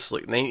this? Was this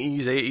like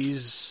 90s,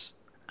 80s?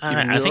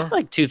 I think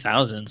like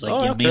 2000s,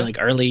 like maybe like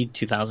early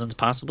 2000s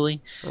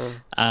possibly.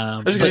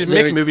 Because he's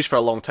making movies for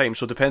a long time,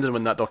 so depending on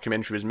when that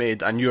documentary was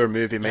made, and your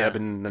movie may have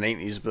been in the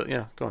 90s, but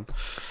yeah, go on.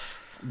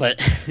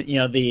 But you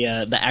know, the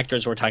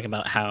actors were talking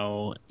about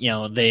how, you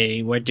know,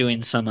 they were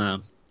doing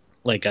some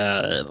like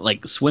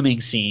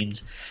swimming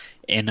scenes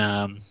in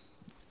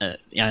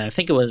I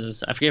think it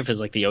was, I forget if it was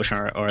like the ocean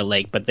or a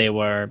lake, but they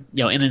were,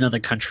 you know, in another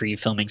country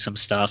filming some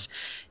stuff,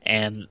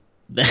 and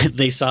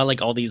they saw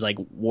like all these like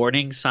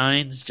warning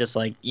signs, just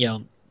like, you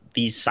know,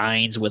 these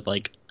signs with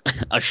like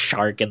a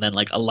shark and then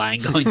like a line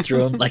going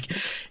through them, like,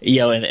 you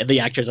know, and the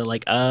actors are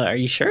like, are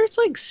you sure it's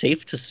like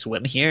safe to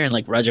swim here? And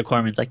like Roger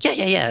Corman's like,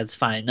 yeah, it's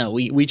fine. No,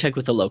 we checked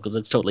with the locals,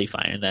 it's totally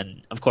fine. And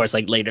then of course,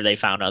 like later they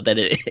found out that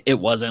it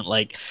wasn't,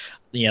 like,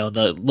 you know,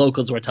 the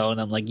locals were telling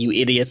them like, you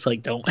idiots,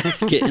 like, don't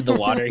get in the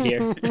water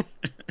here.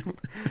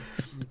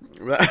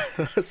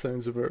 That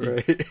sounds about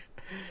right.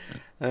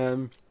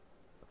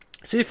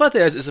 See, the funny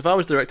thing is if I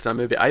was directing a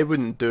movie, I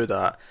wouldn't do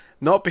that.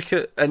 Not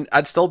because, and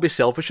I'd still be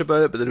selfish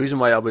about it, but the reason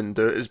why I wouldn't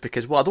do it is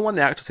because, well, I don't want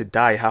the actor to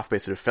die halfway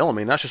through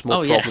filming. That's just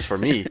more problems for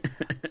me.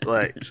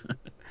 Like,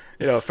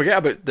 you know, forget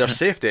about their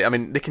safety. I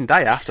mean, they can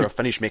die after I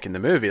finish making the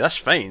movie. That's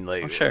fine.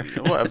 Like, sure. You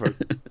know, whatever.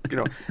 You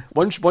know,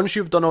 once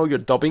you've done all your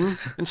dubbing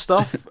and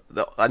stuff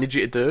that I need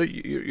you to do,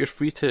 you're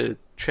free to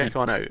check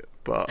on out.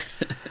 But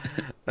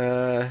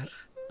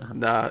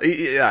nah,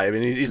 I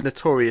mean, he's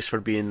notorious for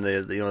being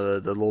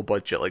the low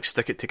budget, like,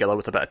 stick it together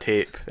with a bit of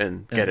tape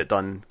and get it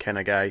done kind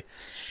of guy.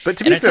 But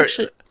to be fair,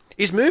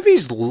 his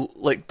movies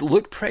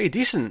look pretty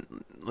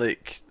decent.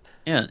 Like,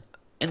 yeah,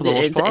 and for the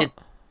most part.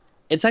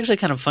 It's actually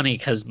kind of funny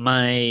because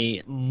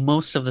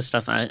most of the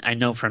stuff I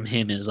know from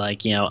him is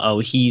like, you know, oh,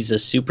 he's a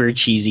super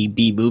cheesy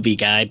B movie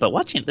guy. But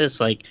watching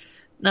this, like,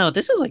 no,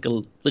 this is like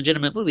a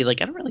legitimate movie.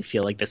 Like, I don't really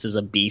feel like this is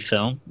a B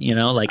film. You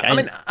know, like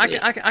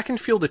I can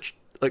feel the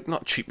like,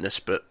 not cheapness,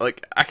 but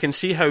like I can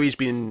see how he's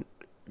been,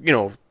 you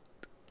know,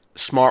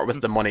 smart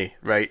with the money,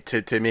 right,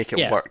 to make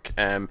it work.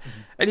 And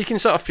you can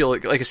sort of feel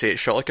like I say, it's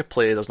shot like a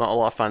play. There's not a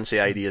lot of fancy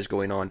ideas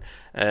going on,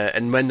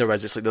 and when there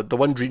is, it's like the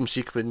one dream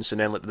sequence,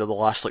 and then like the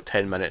last like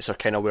 10 minutes are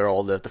kind of where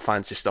all the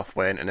fancy stuff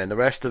went, and then the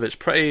rest of it's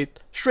pretty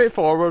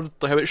straightforward,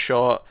 how it's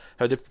shot,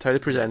 how they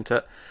present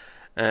it.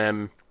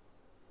 But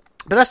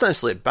that's not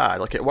necessarily bad.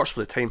 Like, it works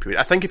for the time period.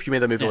 I think if you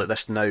made a movie like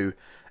this now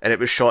and it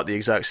was shot the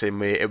exact same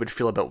way, it would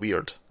feel a bit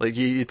weird. Like,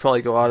 you'd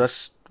probably go,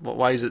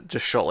 why is it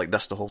just shot like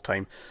this the whole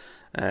time?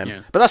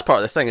 But that's part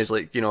of the thing, is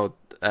like, you know,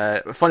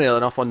 funny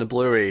enough, on the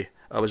Blu-ray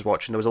I was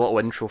watching, there was a little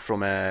intro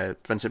from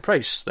Vincent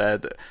Price,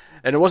 and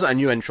it wasn't a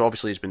new intro.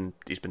 Obviously he's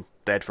been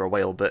dead for a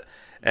while, but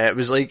it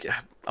was like,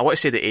 I want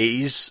to say the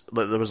 80s.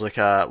 Like, there was like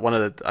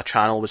a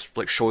channel was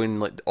like showing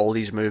like all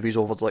these movies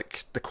over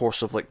like the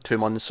course of like 2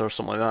 months or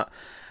something like that,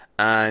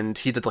 and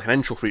he did like an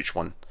intro for each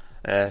one.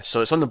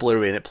 So it's on the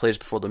Blu-ray and it plays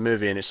before the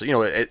movie, and it's, you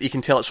know, you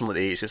can tell it's from like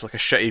the 80s. It's like a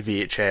shitty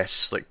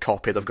VHS like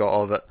copy they've got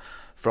of it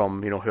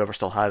from, you know, whoever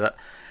still had it.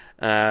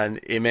 And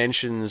he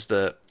mentions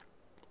that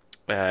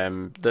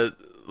the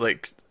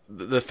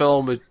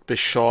film would be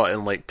shot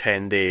in like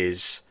 10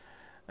 days,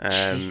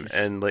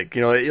 and like,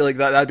 you know, like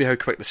that'd be how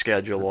quick the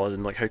schedule was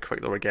and like how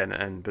quick they were getting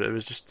it in. But it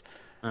was just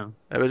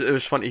it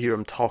was fun to hear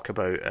him talk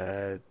about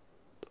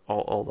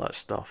all that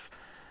stuff.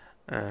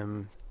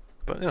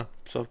 But you know,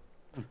 so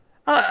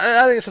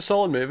I think it's a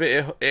solid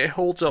movie. It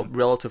holds up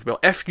relatively well.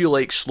 If you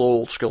like slow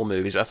old school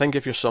movies, I think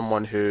if you're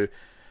someone who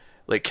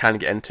like can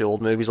get into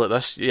old movies like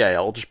this, yeah,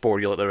 it'll just bore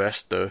you like the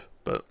rest do.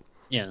 But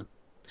Yeah,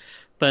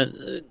 but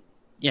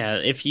yeah,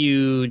 if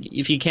you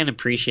can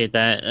appreciate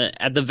that,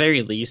 at the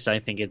very least, I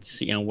think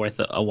it's worth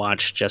a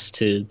watch just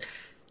to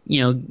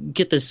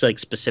get this like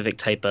specific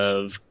type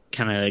of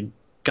kind of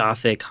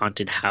gothic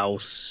haunted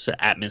house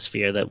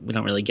atmosphere that we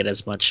don't really get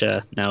as much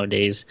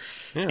nowadays.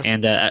 yeah,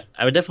 And I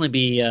would definitely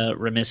be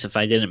remiss if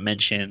I didn't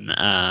mention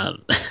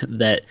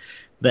that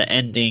the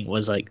ending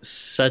was like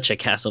such a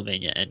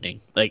Castlevania ending.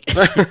 Like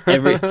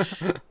every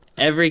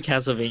every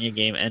Castlevania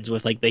game ends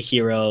with like the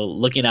hero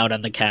looking out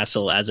on the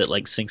castle as it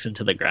like sinks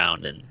into the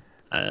ground, and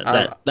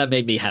that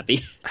made me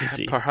happy to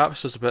see.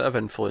 perhaps there's a bit of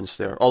influence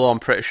there. Although I'm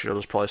pretty sure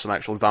there's probably some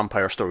actual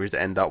vampire stories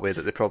that end that way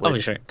that they probably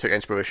Sure. took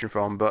inspiration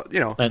from. But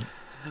But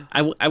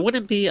I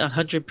wouldn't be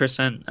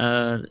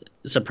 100%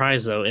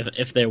 surprised though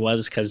if there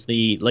was, because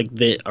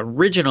the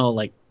original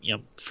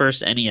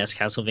first NES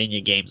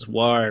Castlevania games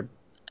were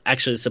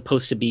actually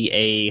supposed to be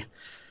a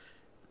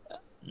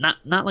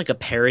not like a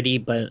parody,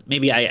 but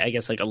maybe I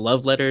guess like a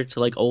love letter to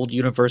like old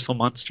Universal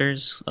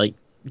monsters, like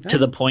to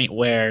the point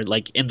where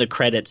like in the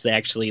credits they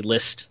actually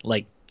list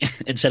like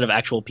instead of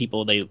actual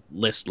people they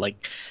list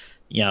like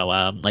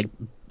like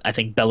I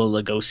think Bela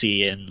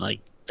Lugosi and like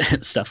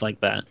stuff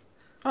like that.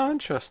 oh,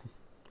 interesting.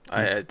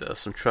 There's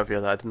some trivia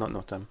that I did not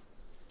know, Tim.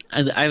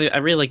 I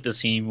really like the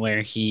scene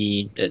where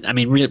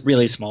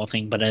really small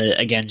thing, but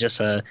again, just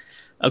a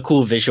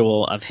cool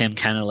visual of him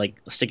kind of like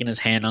sticking his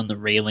hand on the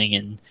railing,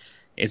 and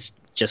it's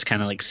just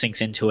kind of like sinks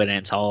into it, and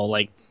it's all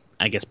like,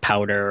 I guess,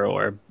 powder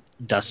or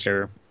dust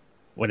or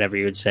whatever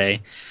you would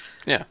say.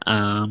 Yeah.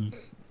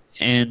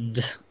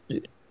 And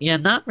yeah,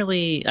 not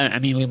really. I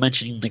mean, we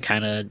mentioned the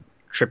kind of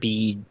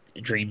trippy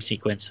dream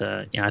sequence.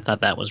 I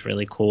thought that was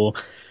really cool.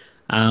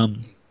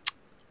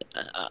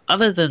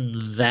 Other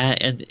than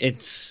that, and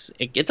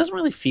it doesn't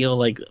really feel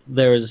like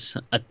there's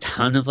a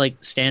ton of like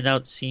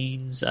standout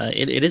scenes.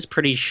 It is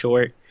pretty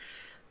short,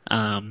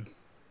 and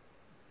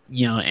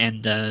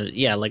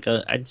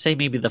I'd say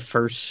maybe the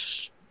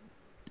first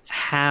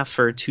half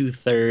or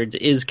 2/3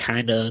 is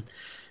kind of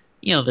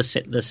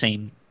the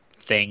same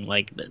thing.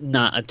 Like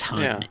not a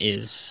ton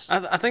is.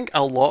 I think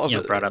a lot of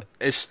it brought up.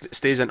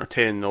 Stays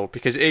entertaining though,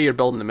 because A, you're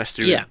building the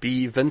mystery. Yeah.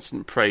 B,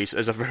 Vincent Price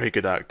is a very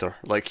good actor.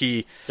 Like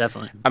he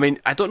Definitely. I mean,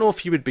 I don't know if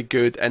he would be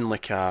good in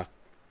like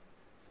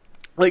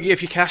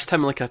if you cast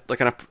him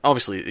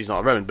obviously he's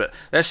not around, but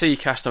let's say you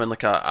cast him in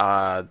like a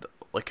I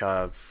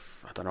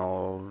don't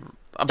know,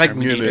 a big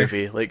new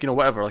movie, like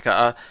whatever,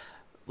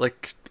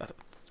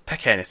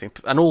 pick anything,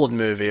 an old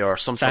movie or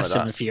something Fast like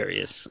that. and the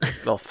Furious.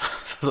 Well,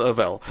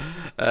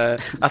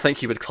 I think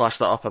he would class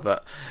that up a bit.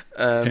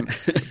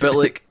 But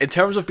like in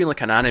terms of being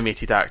like an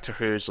animated actor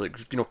who's like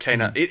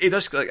kind of he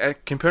does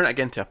like comparing it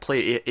again to a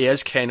play, he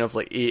is kind of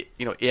like he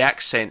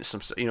accents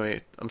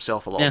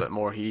himself a little bit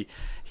more. He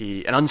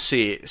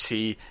enunciates.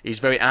 He's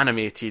very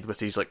animated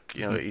with his like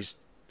his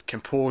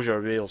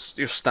composure. He'll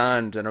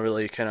stand in a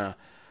really kind of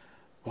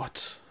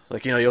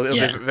he'll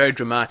be very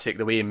dramatic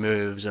the way he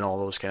moves and all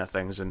those kind of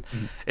things, and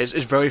it's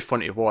very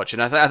fun to watch.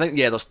 And I think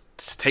there's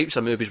types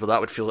of movies where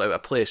that would feel out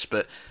of place,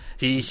 but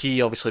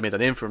he obviously made a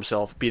name for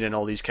himself being in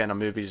all these kind of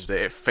movies that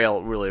it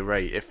felt really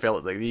right. It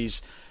felt like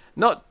these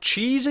not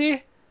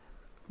cheesy,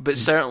 but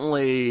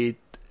certainly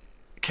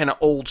kind of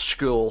old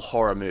school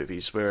horror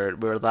movies where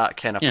that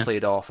kind of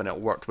played off and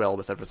it worked well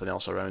with everything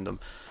else around him.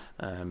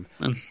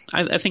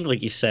 I think,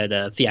 like you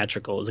said,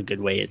 theatrical is a good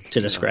way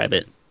to describe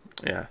it.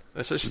 Yeah,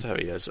 that's just how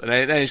he is, and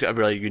then he's got a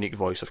really unique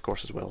voice, of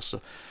course, as well.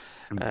 So,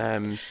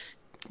 one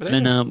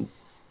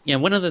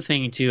other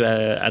thing too,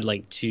 I'd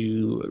like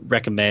to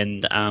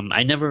recommend.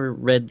 I never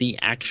read the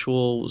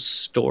actual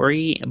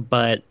story,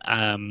 but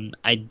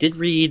I did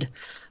read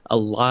a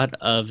lot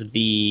of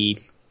the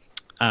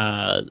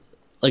a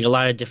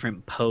lot of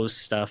different Poe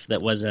stuff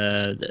that was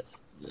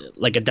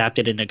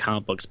adapted into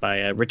comic books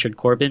by Richard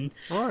Corbin.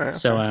 All right,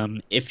 so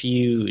if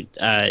you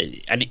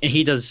and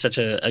he does such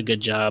a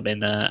good job,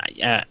 and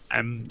I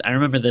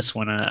remember this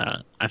one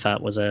I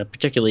thought was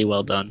particularly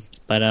well done.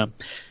 But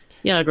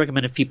I'd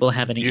recommend if people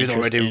have any. You'd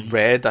interest already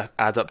read an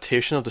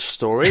adaptation of the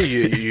story.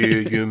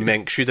 You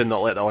minx. You did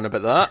not let on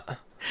about that.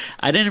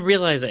 I didn't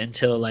realize it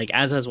until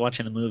as I was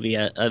watching the movie.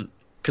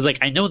 Because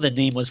I know the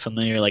name was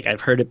familiar,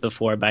 I've heard it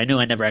before, but I knew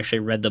I never actually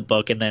read the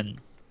book, and then.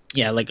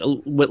 Yeah, a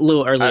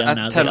little early on,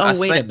 I was Tim, like,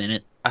 wait a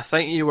minute. I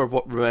think you were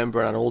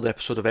remembering an old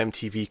episode of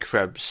MTV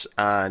Cribs,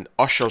 and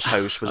Usher's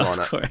house was on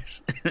it. Of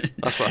course.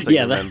 That's what I think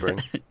you're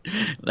remembering.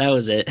 That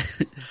was it.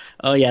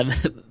 Oh, yeah,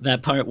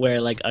 that part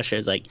where,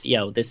 Usher's like,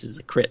 yo, this is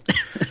a crypt.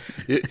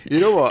 You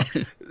know what?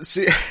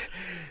 See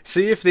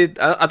if they...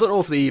 I don't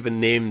know if they even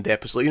named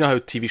episodes. You know how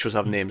TV shows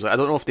have names? I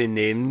don't know if they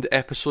named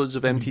episodes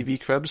of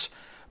MTV Cribs,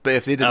 but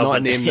if they did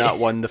not name that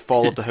one, The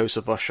Fall of the House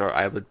of Usher,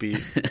 I would be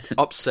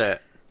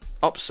upset.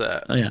 Oh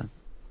yeah.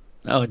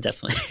 Oh,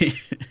 definitely.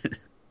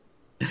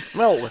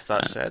 Well, with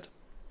that said,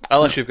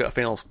 unless you've got a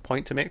final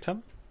point to make,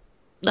 Tim?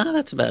 No,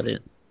 that's about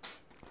it.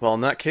 Well,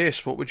 in that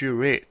case, what would you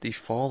rate The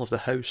Fall of the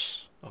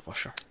House of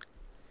Usher?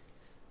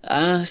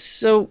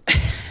 So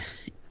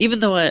even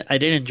though I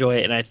did enjoy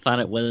it and I thought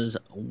it was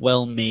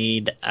well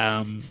made,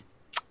 I'm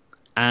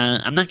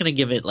not going to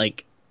give it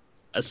like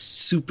a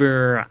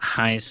super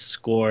high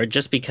score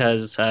just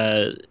because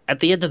at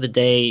the end of the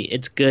day,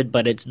 it's good,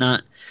 but it's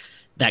not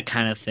that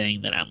kind of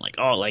thing that I'm like,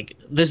 oh, like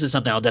this is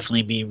something I'll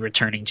definitely be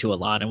returning to a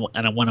lot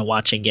and I want to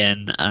watch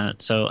again.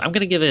 So I'm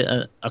going to give it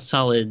a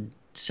solid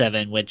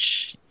 7,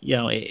 which, you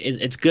know,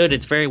 it's good.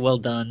 It's very well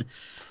done.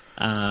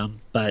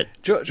 But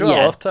do you know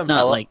yeah, I love, Tim?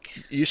 not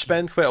like you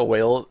spend quite a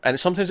while, and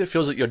sometimes it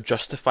feels like you're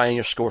justifying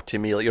your score to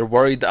me. Like you're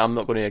worried that I'm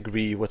not going to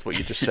agree with what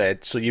you just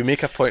said, so you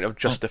make a point of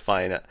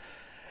justifying it,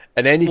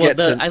 and then you get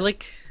to I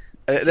like.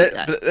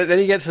 then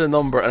you get to the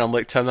number, and I'm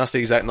like, Tim, that's the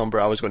exact number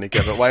I was going to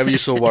give it. Why were you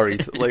so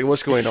worried? Like,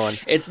 what's going on?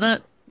 It's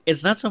not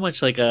so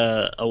much like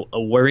a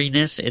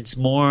worriness. It's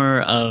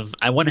more of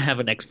I want to have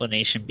an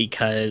explanation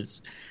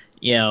because,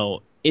 you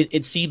know,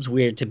 it seems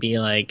weird to be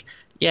like,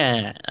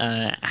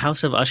 yeah,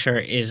 House of Usher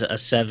is a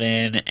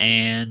 7,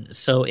 and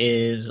so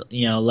is,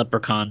 you know,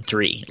 Leprechaun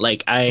 3.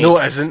 Like No,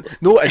 it isn't.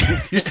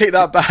 You take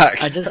that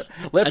back.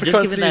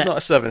 Leprechaun 3 is not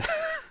a 7.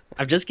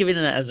 I'm just giving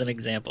it as an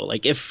example.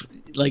 Like if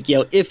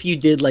you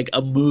did like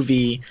a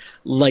movie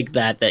like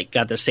that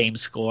got the same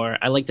score,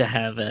 I like to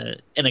have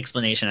an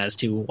explanation as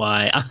to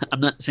why. I'm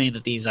not saying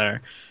that these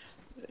are,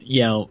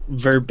 you know,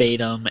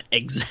 verbatim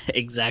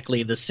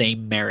exactly the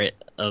same merit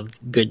of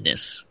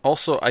goodness.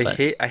 Also, I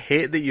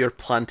hate that you're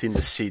planting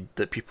the seed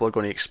that people are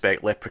going to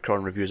expect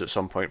Leprechaun reviews at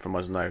some point from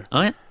us now.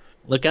 Oh yeah,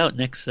 look out!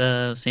 Next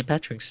St.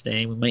 Patrick's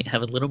Day, we might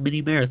have a little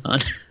mini marathon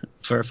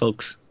for our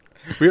folks.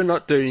 We're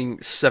not doing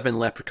 7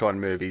 Leprechaun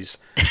movies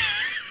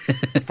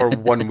for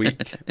 1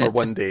 week or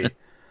 1 day,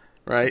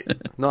 right?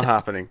 Not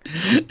happening.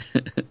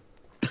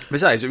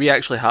 Besides, we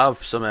actually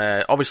have some.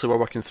 Obviously, we're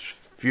working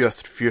through a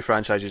few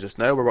franchises just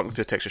now. We're working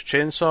through Texas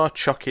Chainsaw,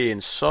 Chucky,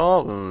 and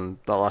Saw.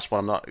 That last one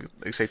I'm not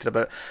excited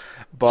about.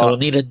 But so we'll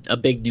need a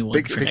big new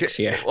one for next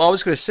year. Well, I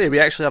was going to say we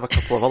actually have a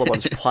couple of other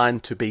ones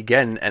planned to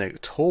begin in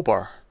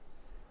October.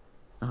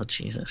 Oh,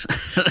 Jesus.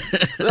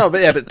 No,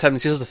 but Tim,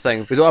 here's the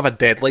thing. We don't have a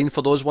deadline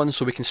for those ones,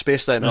 so we can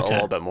space them out a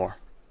little bit more.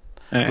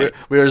 Right.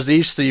 Whereas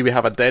these 3, we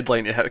have a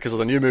deadline to hit because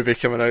there's a new movie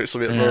coming out, so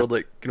we're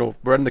like, you know,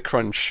 we're in the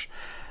crunch.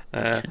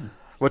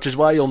 Which is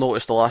why you'll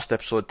notice the last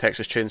episode,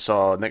 Texas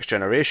Chainsaw Next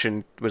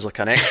Generation, was like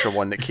an extra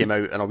one that came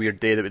out on a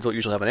weird day that we don't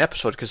usually have an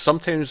episode, because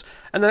sometimes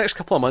in the next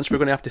couple of months we're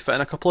going to have to fit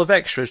in a couple of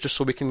extras just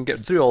so we can get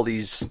through all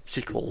these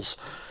sequels.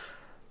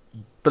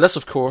 But this,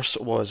 of course,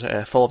 was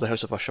Fall of the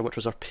House of Usher, which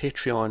was our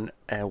Patreon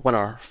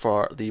winner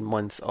for the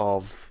month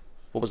of...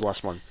 What was the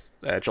last month?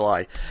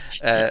 July.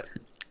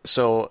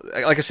 So,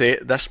 like I say,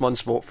 this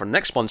month's vote for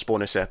next month's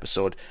bonus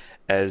episode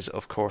is,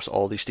 of course,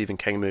 all these Stephen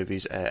King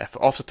movies.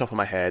 Off the top of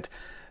my head...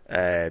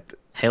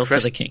 Hail to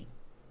the King.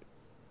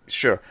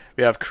 Sure.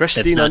 We have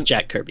Christine... That's not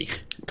Jack Kirby.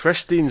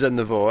 Christine's in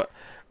the vote.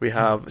 We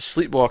have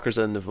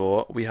Sleepwalkers in the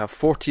vote. We have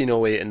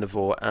 1408 in the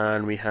vote,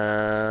 and we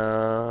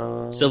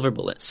have Silver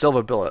Bullet.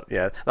 Silver Bullet,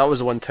 yeah, that was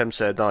the one Tim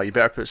said. No, you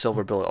better put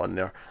Silver Bullet on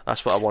there.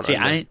 That's what I want. See,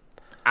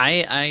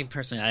 I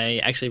personally, I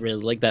actually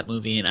really like that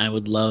movie, and I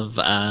would love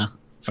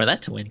for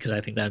that to win because I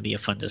think that would be a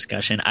fun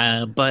discussion.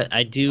 But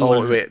I do.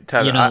 Oh wait,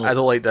 Tim, you know, I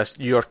don't like this.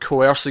 You are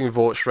coercing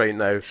votes right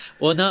now.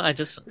 Well, no, I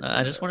just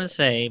want to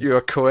say you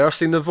are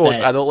coercing the votes.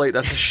 I don't like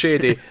this. This is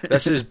shady.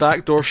 This is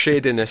backdoor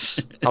shadiness.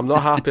 I'm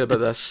not happy about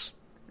this.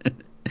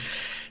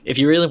 If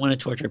you really want to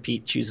torture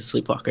Pete, choose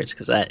the Sleepwalkers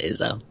because that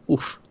is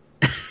oof.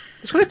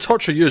 It's going to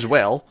torture you as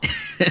well.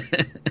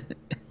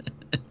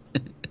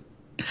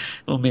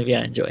 Well, maybe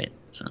I enjoy it.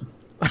 So.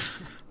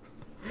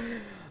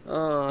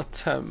 Oh,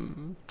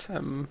 Tim,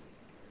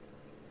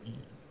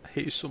 I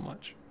hate you so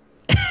much.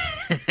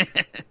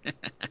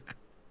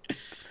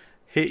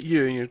 Hate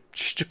you and your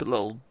stupid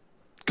little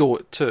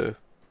goat too.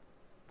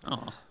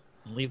 Oh,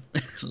 leave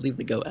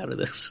the goat out of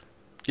this.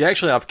 You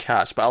actually have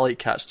cats, but I like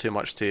cats too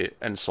much to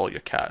insult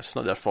your cats. It's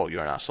not their fault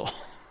you're an asshole.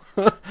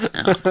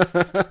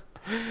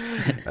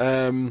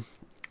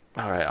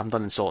 Alright, I'm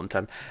done insulting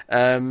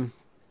Tim.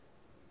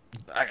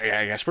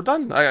 I guess we're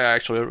done. We're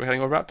getting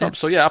all wrapped up.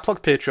 So yeah, I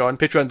plugged Patreon,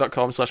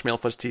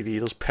 patreon.com/MailFuzzTV.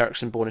 There's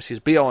perks and bonuses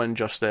beyond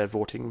just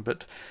voting,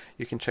 but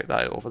you can check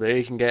that out over there.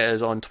 You can get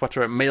us on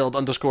Twitter at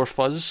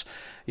mailed_fuzz.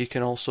 You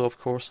can also, of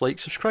course, like,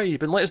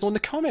 subscribe, and let us know in the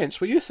comments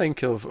what you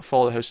think of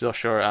Fall of the House of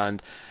Usher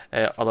and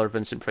other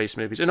Vincent Price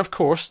movies. And of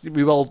course,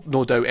 we will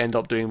no doubt end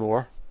up doing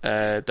more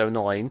down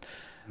the line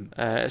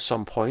at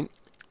some point.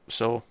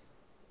 So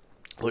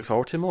look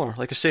forward to more.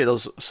 Like I say,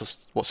 there's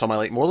some I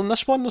like more than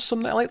this one. There's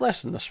some that I like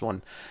less than this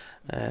one.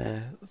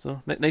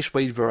 So nice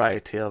wide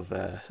variety of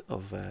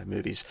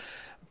movies.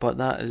 But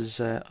that is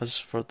us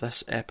for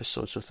this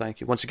episode. So thank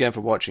you once again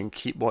for watching.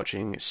 Keep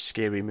watching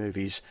scary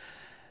movies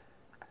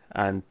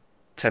and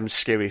Tim's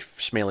scary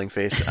smiling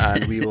face,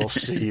 and we will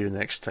see you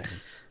next time.